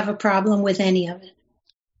sorry you have a problem with any of it.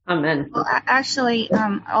 Amen. Well, actually,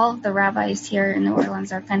 all of the rabbis here in New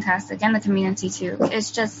Orleans are fantastic, and the community too.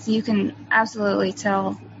 It's just, you can absolutely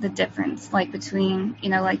tell the difference, like between,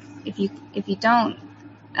 like if you don't,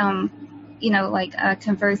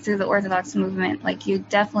 convert through the Orthodox movement, like you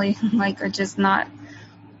definitely are just not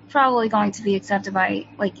probably going to be accepted by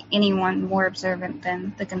anyone more observant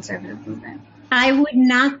than the conservative movement. I would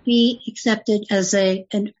not be accepted as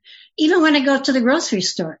even when I go to the grocery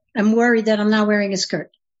store, I'm worried that I'm not wearing a skirt.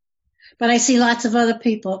 But I see lots of other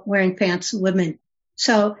people wearing pants, women.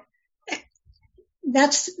 So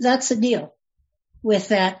that's the deal with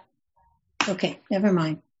that. Okay, never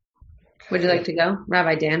mind. Would you like to go?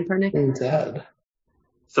 Rabbi Dan Pernick? Indeed.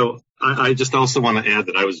 So I just also want to add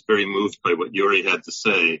that I was very moved by what Yuri had to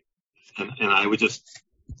say. And I would just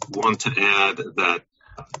want to add that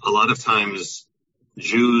a lot of times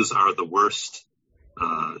Jews are the worst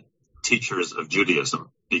teachers of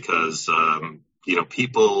Judaism because,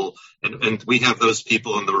 people, and we have those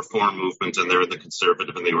people in the Reform movement, and they're in the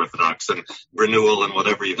conservative and the Orthodox and renewal and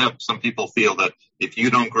whatever you have. Some people feel that if you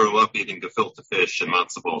don't grow up eating gefilte fish and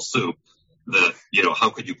matzo ball soup, that, how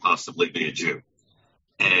could you possibly be a Jew?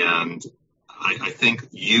 And I think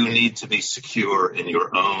you need to be secure in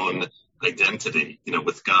your own identity,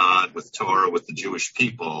 with God, with Torah, with the Jewish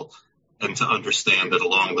people, and to understand that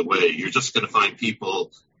along the way, you're just going to find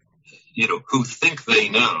people, who think they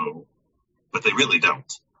know, but they really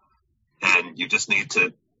don't. And you just need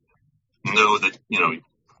to know that,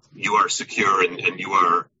 you are secure and you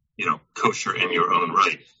are, kosher in your own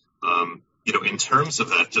right. In terms of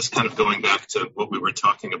that, just kind of going back to what we were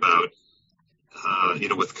talking about,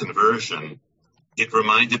 with conversion, it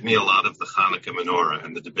reminded me a lot of the Hanukkah menorah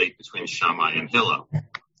and the debate between Shammai and Hillel.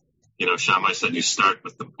 Shammai said you start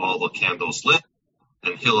with all the candles lit,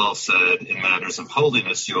 and Hillel said in matters of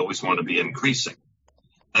holiness, you always want to be increasing.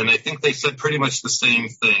 And I think they said pretty much the same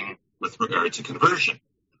thing with regard to conversion.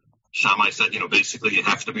 Shammai said, basically you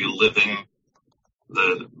have to be living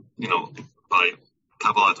by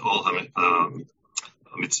Kabbalat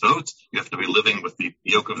mitzvot. You have to be living with the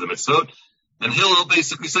yoke of the mitzvot. And Hillel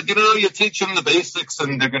basically said, you teach them the basics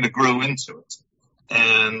and they're going to grow into it.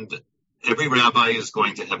 And every rabbi is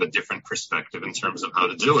going to have a different perspective in terms of how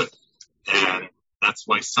to do it. And that's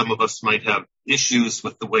why some of us might have issues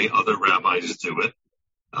with the way other rabbis do it.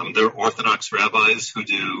 There are Orthodox rabbis who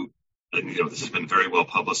do, and this has been very well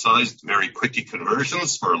publicized, very quickie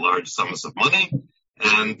conversions for large sums of money.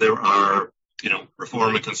 And there are,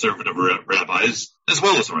 Reform and conservative rabbis, as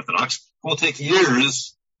well as Orthodox, who will take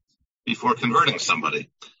years before converting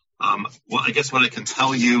somebody. Well, I guess what I can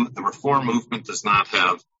tell you, the Reform movement does not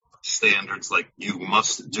have standards like you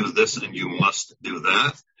must do this and you must do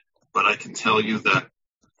that. But I can tell you that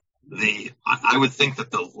I would think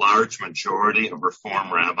that the large majority of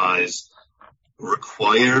Reform rabbis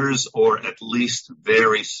requires or at least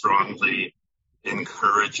very strongly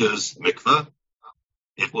encourages mikveh.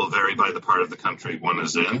 It will vary by the part of the country one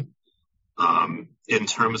is in. In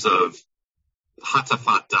terms of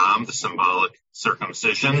hatafat dam, the symbolic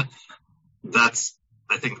circumcision,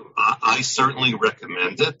 I certainly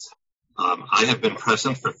recommend it. I have been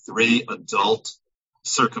present for 3 adult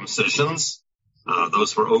circumcisions.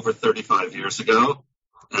 Those were over 35 years ago,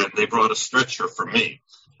 and they brought a stretcher for me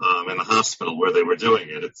in the hospital where they were doing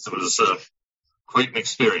it. It was quite an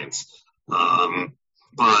experience.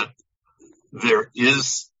 But there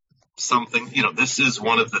is something, this is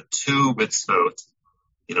one of the 2 mitzvot,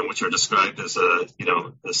 which are described as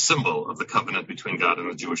a symbol of the covenant between God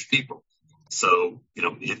and the Jewish people. So,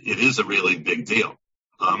 it is a really big deal.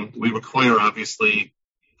 We require, obviously,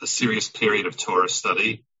 a serious period of Torah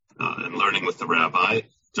study and learning with the rabbi.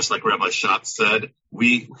 Just like Rabbi Schatz said,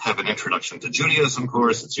 we have an introduction to Judaism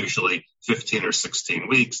course. It's usually 15 or 16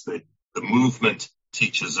 weeks. The movement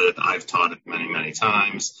teaches it. I've taught it many, many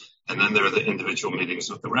times. And then there are the individual meetings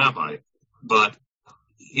with the rabbi. But,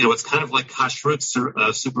 it's kind of like kashrut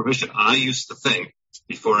supervision. I used to think,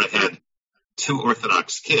 before I had 2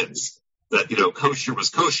 Orthodox kids, that, kosher was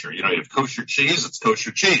kosher. You have kosher cheese, it's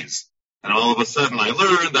kosher cheese. And all of a sudden I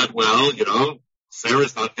learned that,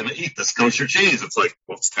 Sarah's not going to eat this kosher cheese. It's like,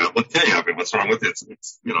 well, it's tablet K. I mean, what's wrong with it?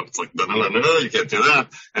 It's like, no, you can't do that.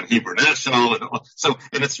 And Hebrew National.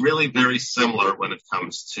 And it's really very similar when it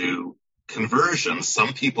comes to conversion.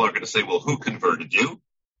 Some people are going to say, well, who converted you?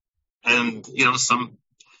 And,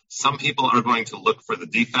 some people are going to look for the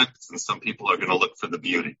defects and some people are going to look for the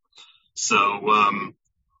beauty. So,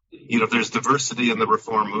 there's diversity in the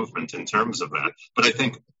Reform movement in terms of that. But I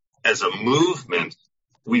think as a movement,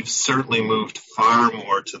 we've certainly moved far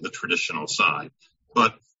more to the traditional side.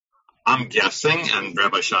 But I'm guessing, and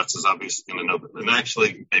Rabbi Schatz is obviously going to know, and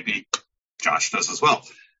actually maybe Josh does as well,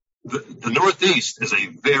 the Northeast is a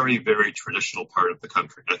very, very traditional part of the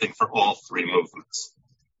country, I think, for all 3 movements.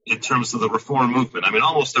 In terms of the Reform movement, I mean,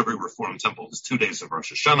 almost every Reform temple has 2 days of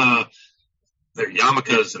Rosh Hashanah. There are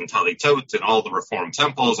yarmulkes and talitot in all the Reform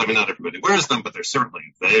temples. I mean, not everybody wears them, but they're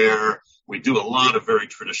certainly there. We do a lot of very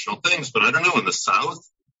traditional things, but I don't know, in the South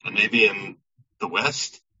and maybe in the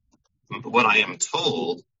West, what I am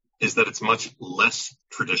told is that it's much less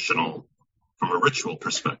traditional from a ritual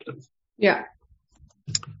perspective. Yeah.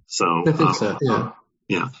 So I think so. Yeah.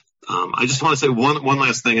 Yeah. I just want to say one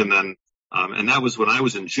last thing, and then, and that was when I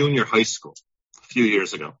was in junior high school a few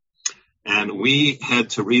years ago. And we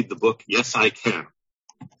had to read the book, Yes, I Can,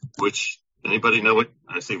 which, anybody know it?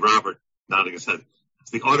 I see Robert nodding his head.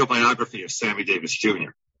 It's the autobiography of Sammy Davis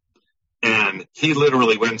Jr. And he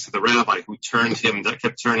literally went to the rabbi who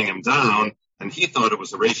kept turning him down, and he thought it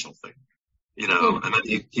was a racial thing, and then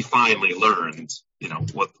he finally learned,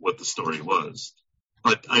 what the story was.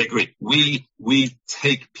 But I agree. We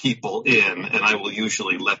take people in, and I will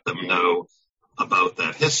usually let them know about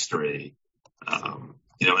that history.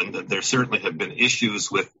 And there certainly have been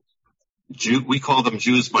issues with we call them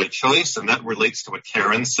Jews by choice, and that relates to what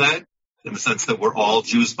Karen said, in the sense that we're all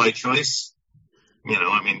Jews by choice.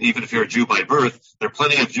 Even if you're a Jew by birth, there are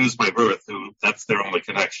plenty of Jews by birth who that's their only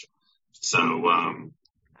connection. So,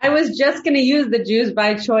 I was just going to use the Jews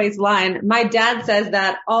by choice line. My dad says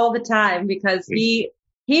that all the time because he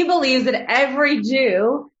believes that every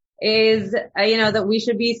Jew is, that we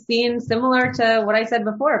should be seen similar to what I said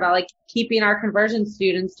before about like keeping our conversion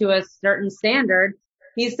students to a certain standard.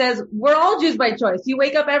 He says, we're all Jews by choice. You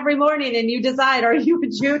wake up every morning and you decide, are you a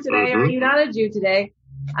Jew today? Or are you not a Jew today?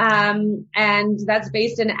 And that's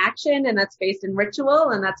based in action, and that's based in ritual,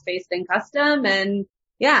 and that's based in custom. And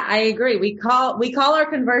yeah, I agree. We call our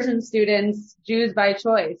conversion students Jews by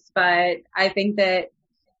choice, but I think that's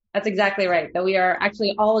exactly right, that we are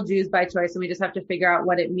actually all Jews by choice, and we just have to figure out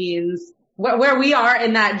what it means, where we are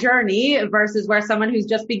in that journey versus where someone who's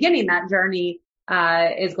just beginning that journey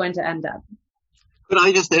is going to end up. Could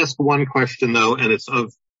I just ask one question, though, and it's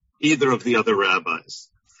of either of the other rabbis?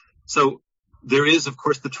 So there is, of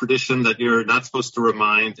course, the tradition that you're not supposed to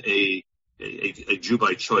remind a Jew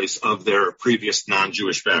by choice of their previous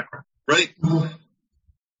non-Jewish background, right?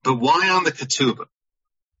 But why on the ketubah,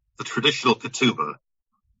 the traditional ketubah,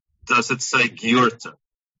 does it say giurta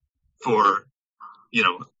for,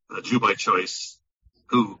 a Jew by choice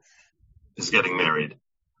who is getting married?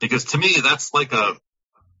 Because to me, that's like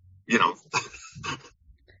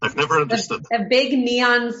I've never understood that. A big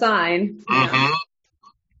neon sign. Mm-hmm.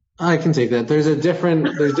 I can take that. There's different,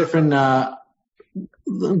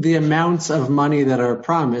 the amounts of money that are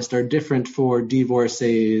promised are different for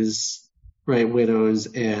divorcees, right, widows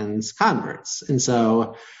and converts. And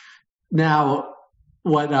so now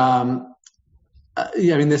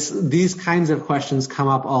these kinds of questions come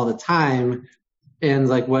up all the time. And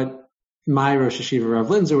like what my Rosh Hashiva Rav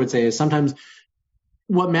Linzer would say is sometimes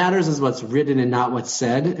what matters is what's written and not what's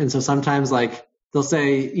said. And so sometimes like they'll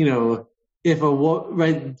say,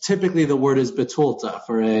 typically the word is betulta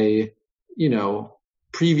for a,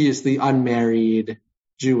 previously unmarried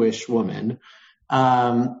Jewish woman.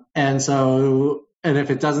 And if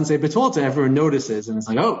it doesn't say betulta, everyone notices and it's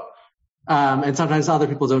like, oh, and sometimes other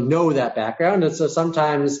people don't know that background. And so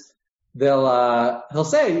sometimes he'll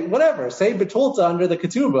say, whatever, say betulta under the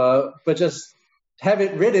ketubah, but just have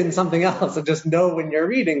it written something else and just know when you're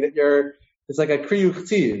reading that it's like a kriyuk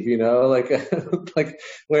ktiv, like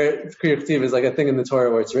where kriyuk ktiv is like a thing in the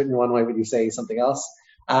Torah where it's written one way but you say something else.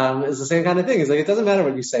 It's the same kind of thing. It's like it doesn't matter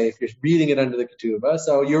what you say if you're reading it under the ketubah.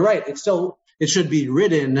 So you're right. It should be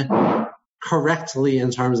written correctly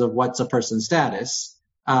in terms of what's a person's status.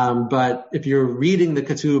 But if you're reading the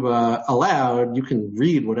ketubah aloud, you can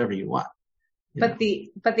read whatever you want. But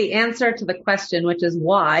the answer to the question, which is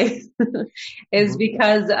why, is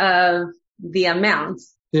because of the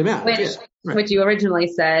amounts. The amount, which you originally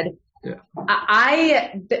said. Yeah.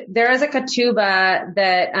 There is a ketubah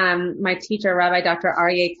that my teacher, Rabbi Dr.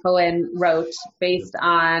 Aryeh Cohen, wrote based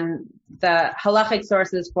on the halachic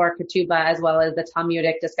sources for ketubah as well as the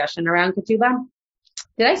Talmudic discussion around ketubah.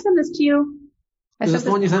 Did I send this to you? Is this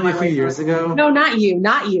the one you sent me a few years ago? No, not you.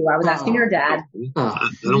 I was asking your dad. I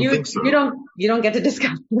don't think so. You don't get to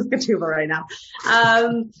discuss this ketubah right now.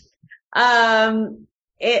 I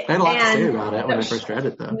had a lot to say about it when I first read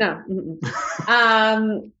it, though. No.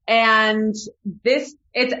 And it's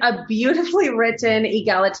a beautifully written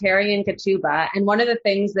egalitarian ketubah. And one of the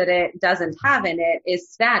things that it doesn't have in it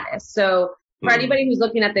is status. So for anybody who's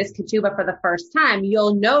looking at this ketubah for the first time,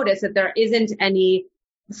 you'll notice that there isn't any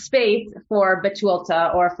space for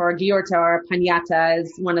betulta or for giurta or panyata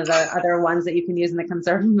is one of the other ones that you can use in the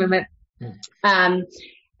conservative movement.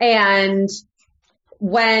 And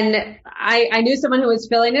when I knew someone who was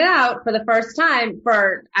filling it out for the first time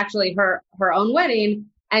for actually her own wedding,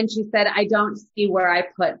 and she said, I don't see where I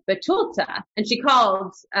put betulta. And she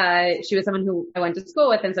called, she was someone who I went to school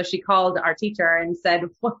with, and so she called our teacher and said,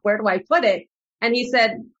 where do I put it? And he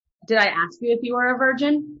said, did I ask you if you were a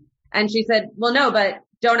virgin? And she said, well, no, but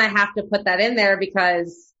don't I have to put that in there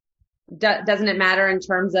because doesn't it matter in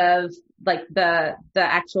terms of like the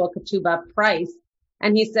actual ketubah price?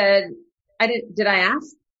 And he said, did I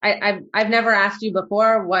ask? I've never asked you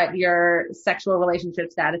before what your sexual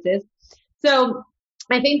relationship status is. So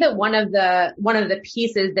I think that one of the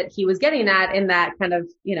pieces that he was getting at in that kind of,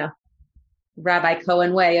 Rabbi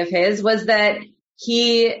Cohen way of his was that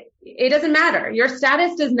it doesn't matter. Your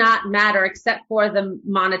status does not matter except for the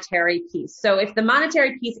monetary piece. So if the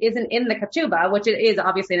monetary piece isn't in the ketubah, which it is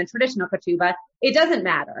obviously in a traditional ketubah, it doesn't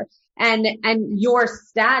matter. And your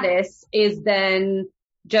status is then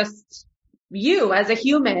just you as a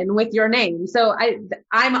human with your name. So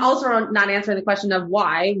I'm also not answering the question of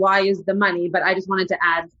why is the money, but I just wanted to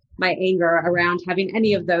add my anger around having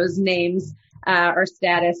any of those names, or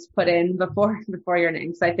status put in before your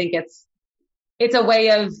name. So I think it's a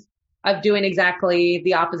way of doing exactly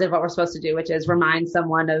the opposite of what we're supposed to do, which is remind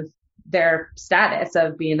someone of their status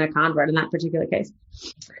of being a convert in that particular case.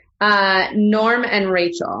 Norm and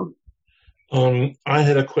Rachel. I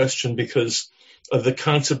had a question because of the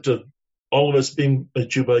concept of all of us being a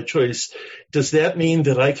Jew by choice. Does that mean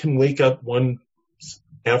that I can wake up one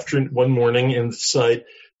morning and decide,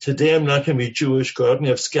 today I'm not going to be Jewish, go out and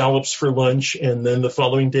have scallops for lunch, and then the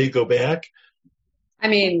following day go back? I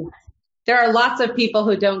mean, there are lots of people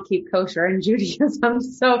who don't keep kosher in Judaism.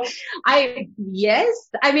 So yes.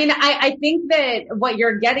 I mean, I think that what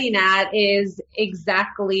you're getting at is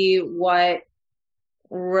exactly what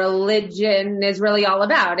religion is really all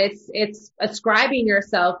about. It's ascribing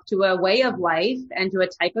yourself to a way of life and to a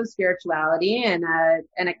type of spirituality and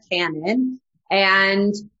a canon.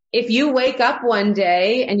 And if you wake up one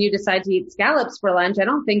day and you decide to eat scallops for lunch, I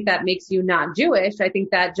don't think that makes you not Jewish. I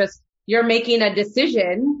think that just you're making a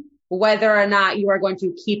decision whether or not you are going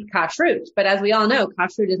to keep kashrut. But as we all know,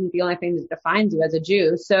 kashrut isn't the only thing that defines you as a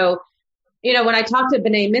Jew. So, when I talk to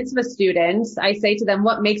B'nai Mitzvah students, I say to them,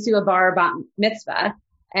 what makes you a bar bat mitzvah?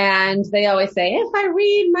 And they always say, if I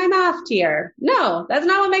read my maftir. No, that's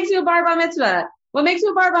not what makes you a bar bat mitzvah. What makes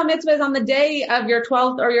you a bar bat mitzvah is on the day of your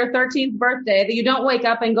 12th or your 13th birthday that you don't wake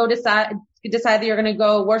up and go decide that you're going to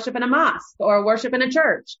go worship in a mosque or worship in a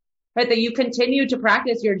church, right? That you continue to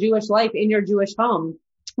practice your Jewish life in your Jewish home.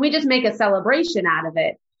 We just make a celebration out of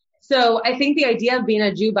it. So I think the idea of being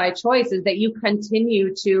a Jew by choice is that you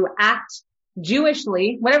continue to act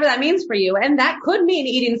Jewishly, whatever that means for you. And that could mean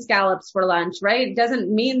eating scallops for lunch, right? It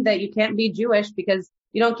doesn't mean that you can't be Jewish because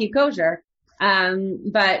you don't keep kosher.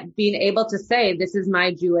 But being able to say, this is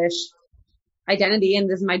my Jewish identity and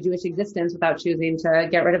this is my Jewish existence without choosing to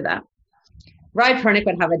get rid of that. Rai Pernick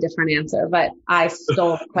would have a different answer, but I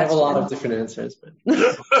stole the question. I have a lot of different answers, but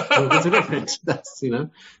those are different. That's, a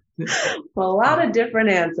lot of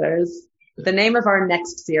different answers. The name of our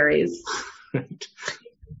next series.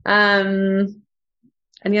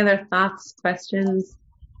 Any other thoughts, questions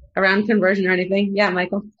around conversion or anything? Yeah,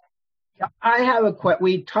 Michael. I have a question.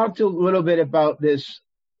 We talked a little bit about this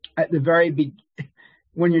at the very beginning.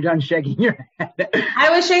 When you're done shaking your head. I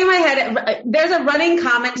was shaking my head. There's a running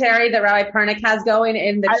commentary that Rabbi Pernick has going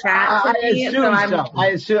in the chat.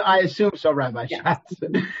 I assume so, Rabbi. Yeah.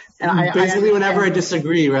 And basically, whenever I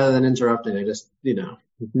disagree, rather than interrupting, I just,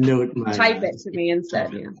 note my... Type it to me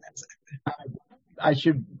instead, yeah. I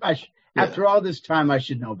should, after all this time, I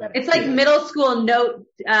should know better. It's like middle school note,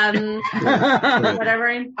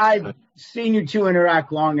 whatever. I've seen you two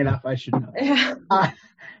interact long enough, I should know.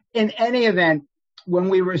 In any event, when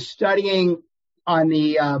we were studying on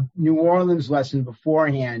the New Orleans lesson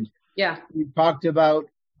beforehand, we talked about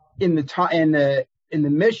in the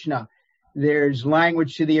Mishnah, there's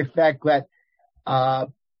language to the effect that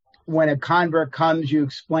when a convert comes, you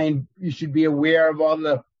explain you should be aware of all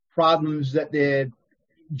the problems that the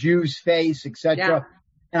Jews face, etc.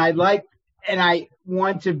 And I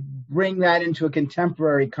want to bring that into a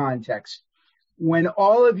contemporary context. When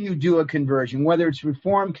all of you do a conversion, whether it's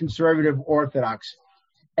Reformed, Conservative, Orthodox,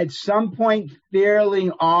 at some point fairly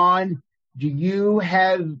on, do you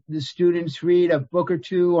have the students read a book or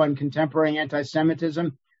two on contemporary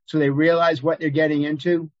anti-Semitism so they realize what they're getting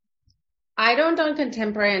into? I don't on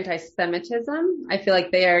contemporary anti-Semitism. I feel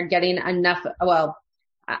like they are getting enough,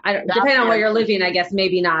 depending on where you're living, I guess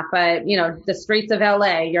maybe not, but the streets of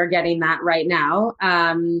LA, you're getting that right now.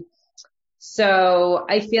 So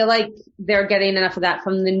I feel like they're getting enough of that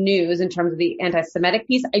from the news in terms of the anti-Semitic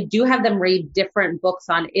piece. I do have them read different books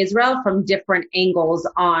on Israel from different angles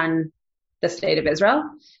on the state of Israel.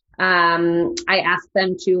 I ask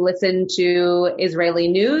them to listen to Israeli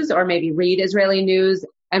news or maybe read Israeli news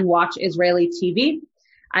and watch Israeli TV.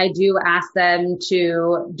 I do ask them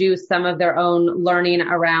to do some of their own learning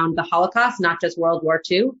around the Holocaust, not just World War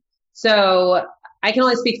II. So I can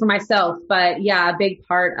only speak for myself, but a big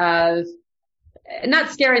part of not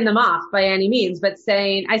scaring them off by any means, but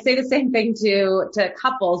I say the same thing to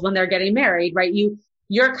couples when they're getting married, right?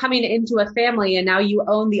 You're coming into a family and now you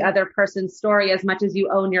own the other person's story as much as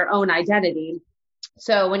you own your own identity.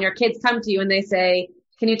 So when your kids come to you and they say,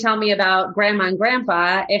 can you tell me about grandma and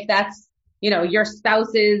grandpa? If that's, your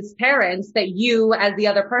spouse's parents, that you as the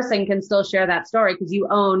other person can still share that story because you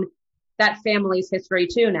own that family's history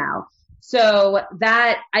too now. So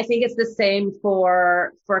that, I think it's the same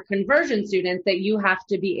for conversion students, that you have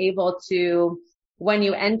to be able to, when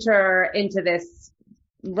you enter into this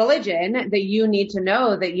religion, that you need to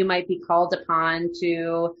know that you might be called upon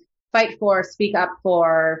to fight for, speak up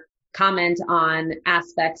for, comment on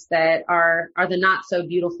aspects that are the not so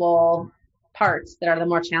beautiful parts, that are the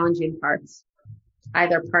more challenging parts.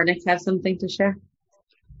 Either Pernick have something to share?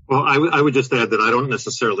 Well, I would just add that I don't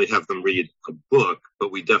necessarily have them read a book,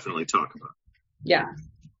 but we definitely talk about it. Yeah.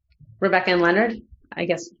 Rebecca and Leonard, I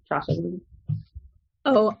guess Josh is.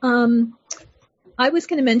 I was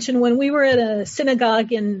going to mention when we were at a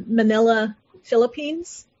synagogue in Manila,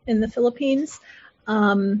 Philippines, and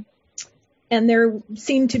there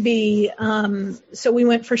seemed to be, so we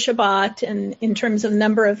went for Shabbat, and in terms of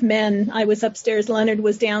number of men, I was upstairs, Leonard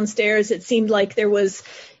was downstairs. It seemed like there was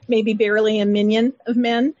maybe barely a minyan of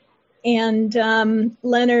men. And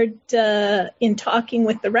Leonard, in talking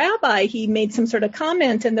with the rabbi, he made some sort of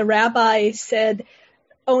comment, and the rabbi said,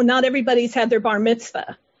 oh, not everybody's had their bar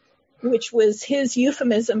mitzvah. which was his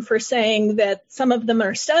euphemism for saying that some of them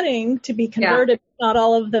are studying to be converted. Yeah. Not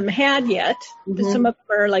all of them had yet. Mm-hmm. Some of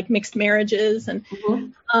them are like mixed marriages. And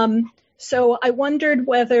so I wondered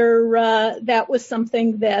whether that was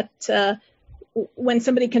something that when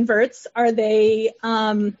somebody converts, are they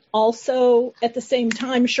also at the same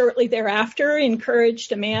time, shortly thereafter,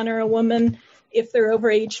 encouraged a man or a woman, if they're over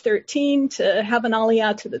age 13, to have an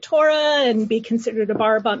aliyah to the Torah and be considered a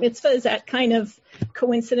bar bat mitzvah? Is that kind of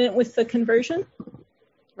coincident with the conversion?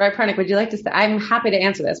 Rabbi Pernick, would you like to say? I'm happy to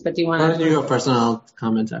answer this, but do you want to? Why don't you go first and I'll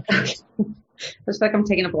comment afterwards? Looks like I'm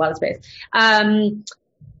taking up a lot of space.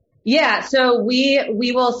 Yeah, so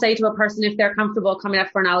we will say to a person, if they're comfortable coming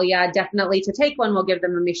up for an aliyah, definitely to take one. We'll give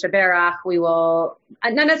them a mishaberach. We will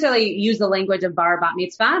not necessarily use the language of bar bat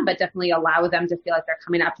mitzvah, but definitely allow them to feel like they're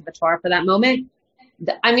coming up to the Torah for that moment.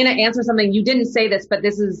 I'm going to answer something. You didn't say this, but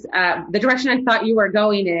this is the direction I thought you were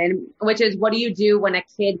going in, which is, what do you do when a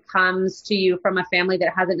kid comes to you from a family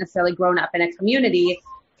that hasn't necessarily grown up in a community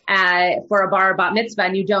for a bar bat mitzvah,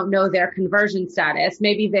 and you don't know their conversion status?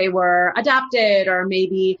 Maybe they were adopted, or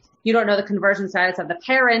maybe you don't know the conversion status of the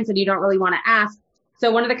parents and you don't really want to ask.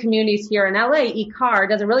 So one of the communities here in LA, IKAR,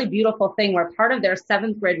 does a really beautiful thing where part of their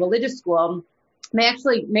 7th grade religious school, they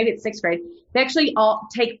actually, maybe it's 6th grade, they actually all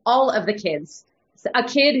take all of the kids. A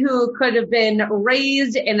kid who could have been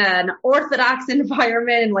raised in an Orthodox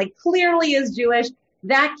environment and like clearly is Jewish,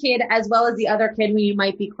 that kid, as well as the other kid who you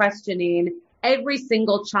might be questioning, every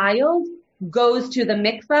single child goes to the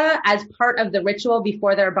mikveh as part of the ritual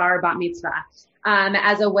before their bar bat mitzvah.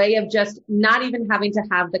 As a way of just not even having to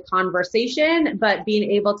have the conversation, but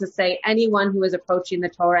being able to say, anyone who is approaching the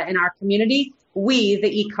Torah in our community, we,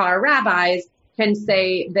 the IKAR rabbis, can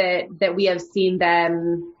say that we have seen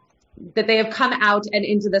them, that they have come out and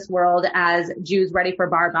into this world as Jews ready for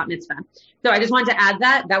bar bat mitzvah. So I just wanted to add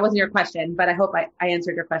that. That wasn't your question, but I hope I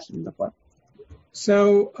answered your question before.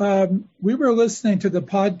 So we were listening to the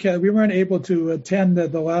podcast. We weren't able to attend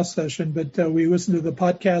the last session, but we listened to the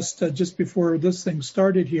podcast just before this thing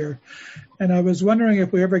started here. And I was wondering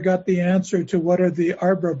if we ever got the answer to what are the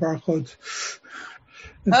Arba Brachot.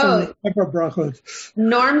 Arba Brachot.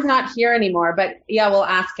 Norm's not here anymore, but yeah, we'll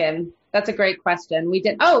ask him. That's a great question. We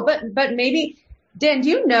did. Oh, but maybe, Dan, do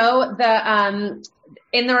you know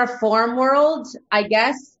in the Reform world, I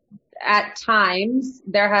guess at times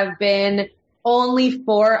there have been only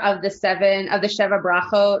 4 of the 7 of the Sheva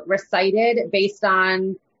Brachot recited based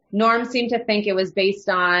on, Norm seemed to think it was based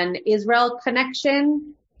on Israel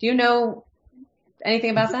connection. Do you know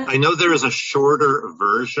anything about that? I know there is a shorter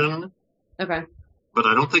version. Okay. But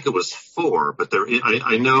I don't think it was 4, but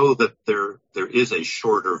I know that there is a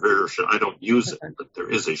shorter version. I don't use it, but there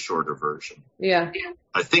is a shorter version. Yeah.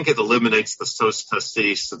 I think it eliminates the sos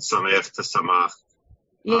tasis and sameach tesamach.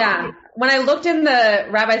 Yeah. When I looked in the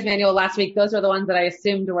rabbi's manual last week, those were the ones that I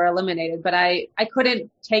assumed were eliminated, but I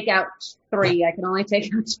couldn't take out 3. I can only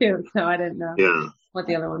take out 2, so I didn't know what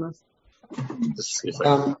the other one was.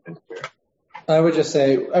 I would just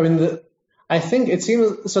say, I think it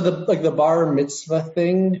seems, so the bar mitzvah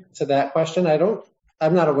thing to that question,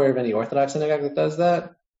 I'm not aware of any Orthodox synagogue that does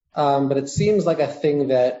that. But it seems like a thing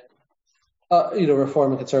that,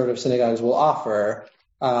 Reform and conservative synagogues will offer,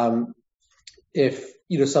 if,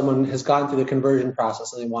 someone has gone through the conversion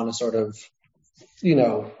process and they want to sort of,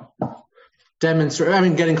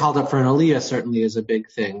 demonstrate. Getting called up for an aliyah certainly is a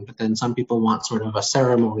big thing, but then some people want sort of a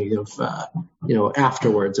ceremony of,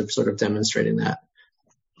 afterwards of sort of demonstrating that.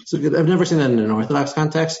 So I've never seen that in an Orthodox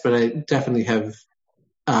context, but I definitely have,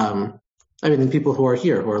 people who are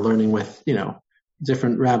here, who are learning with,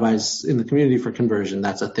 different rabbis in the community for conversion,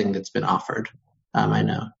 that's a thing that's been offered. I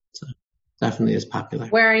know. So definitely is popular.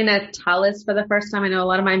 Wearing a talis for the first time. I know a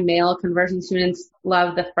lot of my male conversion students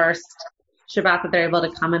love the first Shabbat that they're able to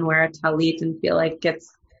come and wear a talit and feel like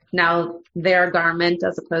it's now their garment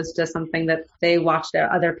as opposed to something that they watched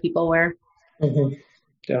other people wear. Mm-hmm.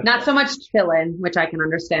 Yeah. Not so much tefillin, which I can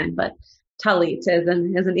understand, but talit is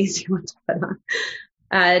an easy one to put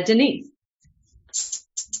on. Denise.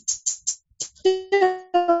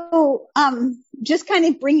 So, just kind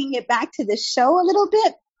of bringing it back to the show a little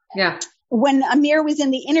bit. Yeah. When Amir was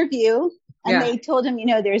in the interview and they told him,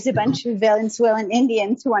 there's a bunch of Venezuelan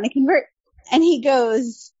Indians who want to convert. And he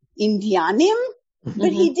goes, Indianim?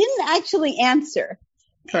 But he didn't actually answer.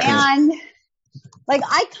 Right. And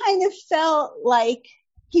I kind of felt like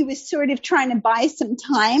he was sort of trying to buy some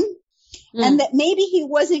time and that maybe he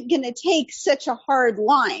wasn't going to take such a hard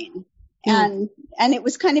line. And it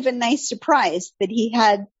was kind of a nice surprise that he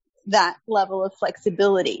had that level of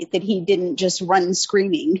flexibility, that he didn't just run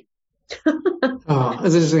screaming. Oh,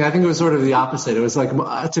 that's interesting. I think it was sort of the opposite. It was like,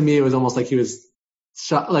 to me, it was almost like he was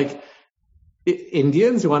like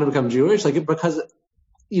Indians who want to become Jewish, like because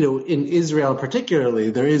in Israel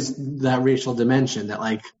particularly there is that racial dimension that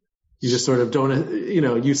like you just sort of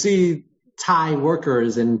don't you see Thai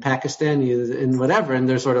workers and Pakistanis and whatever, and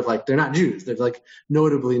they're sort of like they're not Jews. They're like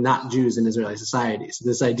notably not Jews in Israeli society. So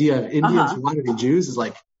this idea of Indians who want to be Jews is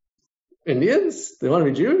like Indians? They want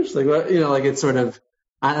to be Jewish? Like like it's sort of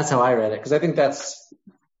that's how I read it because I think that's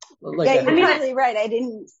like you're probably right. I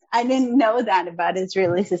didn't know that about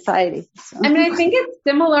Israeli society. So. I mean, I think it's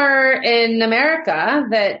similar in America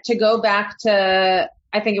that to go back to,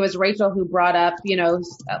 I think it was Rachel who brought up,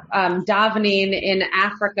 davening in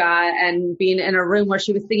Africa and being in a room where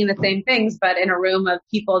she was singing the same things, but in a room of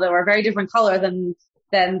people that were very different color than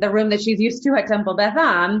the room that she's used to at Temple Beth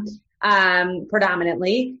Am,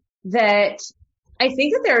 predominantly. That I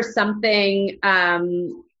think that there is something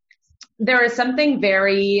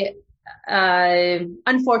very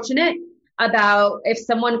unfortunate about if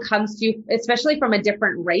someone comes to you, especially from a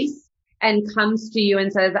different race, and comes to you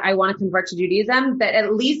and says, I want to convert to Judaism, that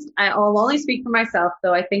at least, I'll only speak for myself,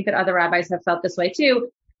 though I think that other rabbis have felt this way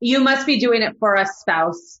too, you must be doing it for a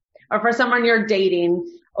spouse or for someone you're dating,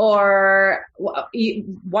 or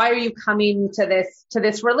why are you coming to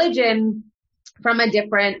this religion from a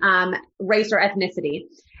different race or ethnicity?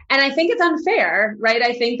 And I think it's unfair, right?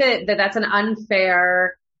 I think that that's an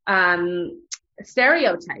unfair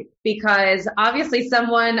stereotype, because obviously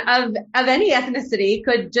someone of any ethnicity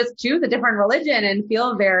could just choose a different religion and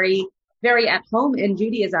feel very, very at home in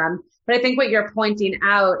Judaism. But I think what you're pointing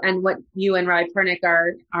out and what you and Rabbi Pernick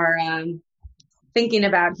are thinking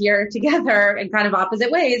about here together in kind of opposite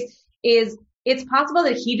ways is it's possible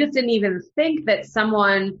that he just didn't even think that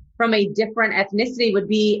someone from a different ethnicity would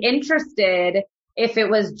be interested if it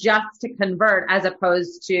was just to convert as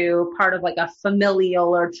opposed to part of like a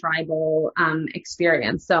familial or tribal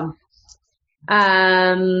experience. So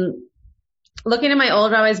looking at my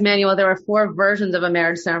old rabbi's manual, there were 4 versions of a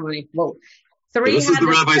marriage ceremony. Well, 3 this is the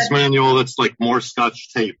rabbi's manual that's like more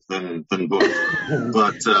Scotch tape than book.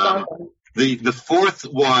 But the 4th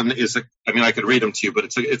one is I could read them to you,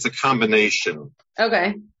 but it's a combination.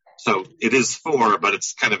 Okay. So it is 4, but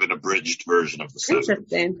it's kind of an abridged version of the 7.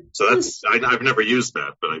 Interesting. So I've never used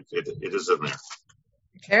that, but it is in there.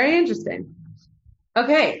 Very interesting.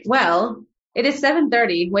 Okay, well, it is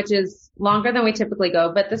 7:30, which is longer than we typically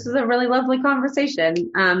go, but this is a really lovely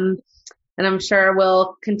conversation. And I'm sure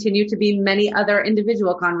will continue to be many other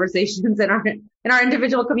individual conversations in our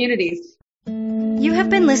individual communities. You have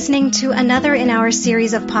been listening to another in our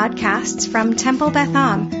series of podcasts from Temple Beth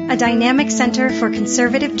Am, a dynamic center for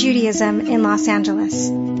conservative Judaism in Los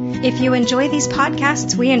Angeles. If you enjoy these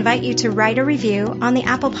podcasts, we invite you to write a review on the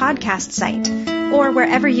Apple Podcast site or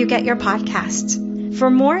wherever you get your podcasts. For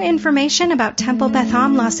more information about Temple Beth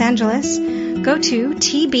Am Los Angeles, go to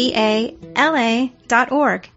tbala.org.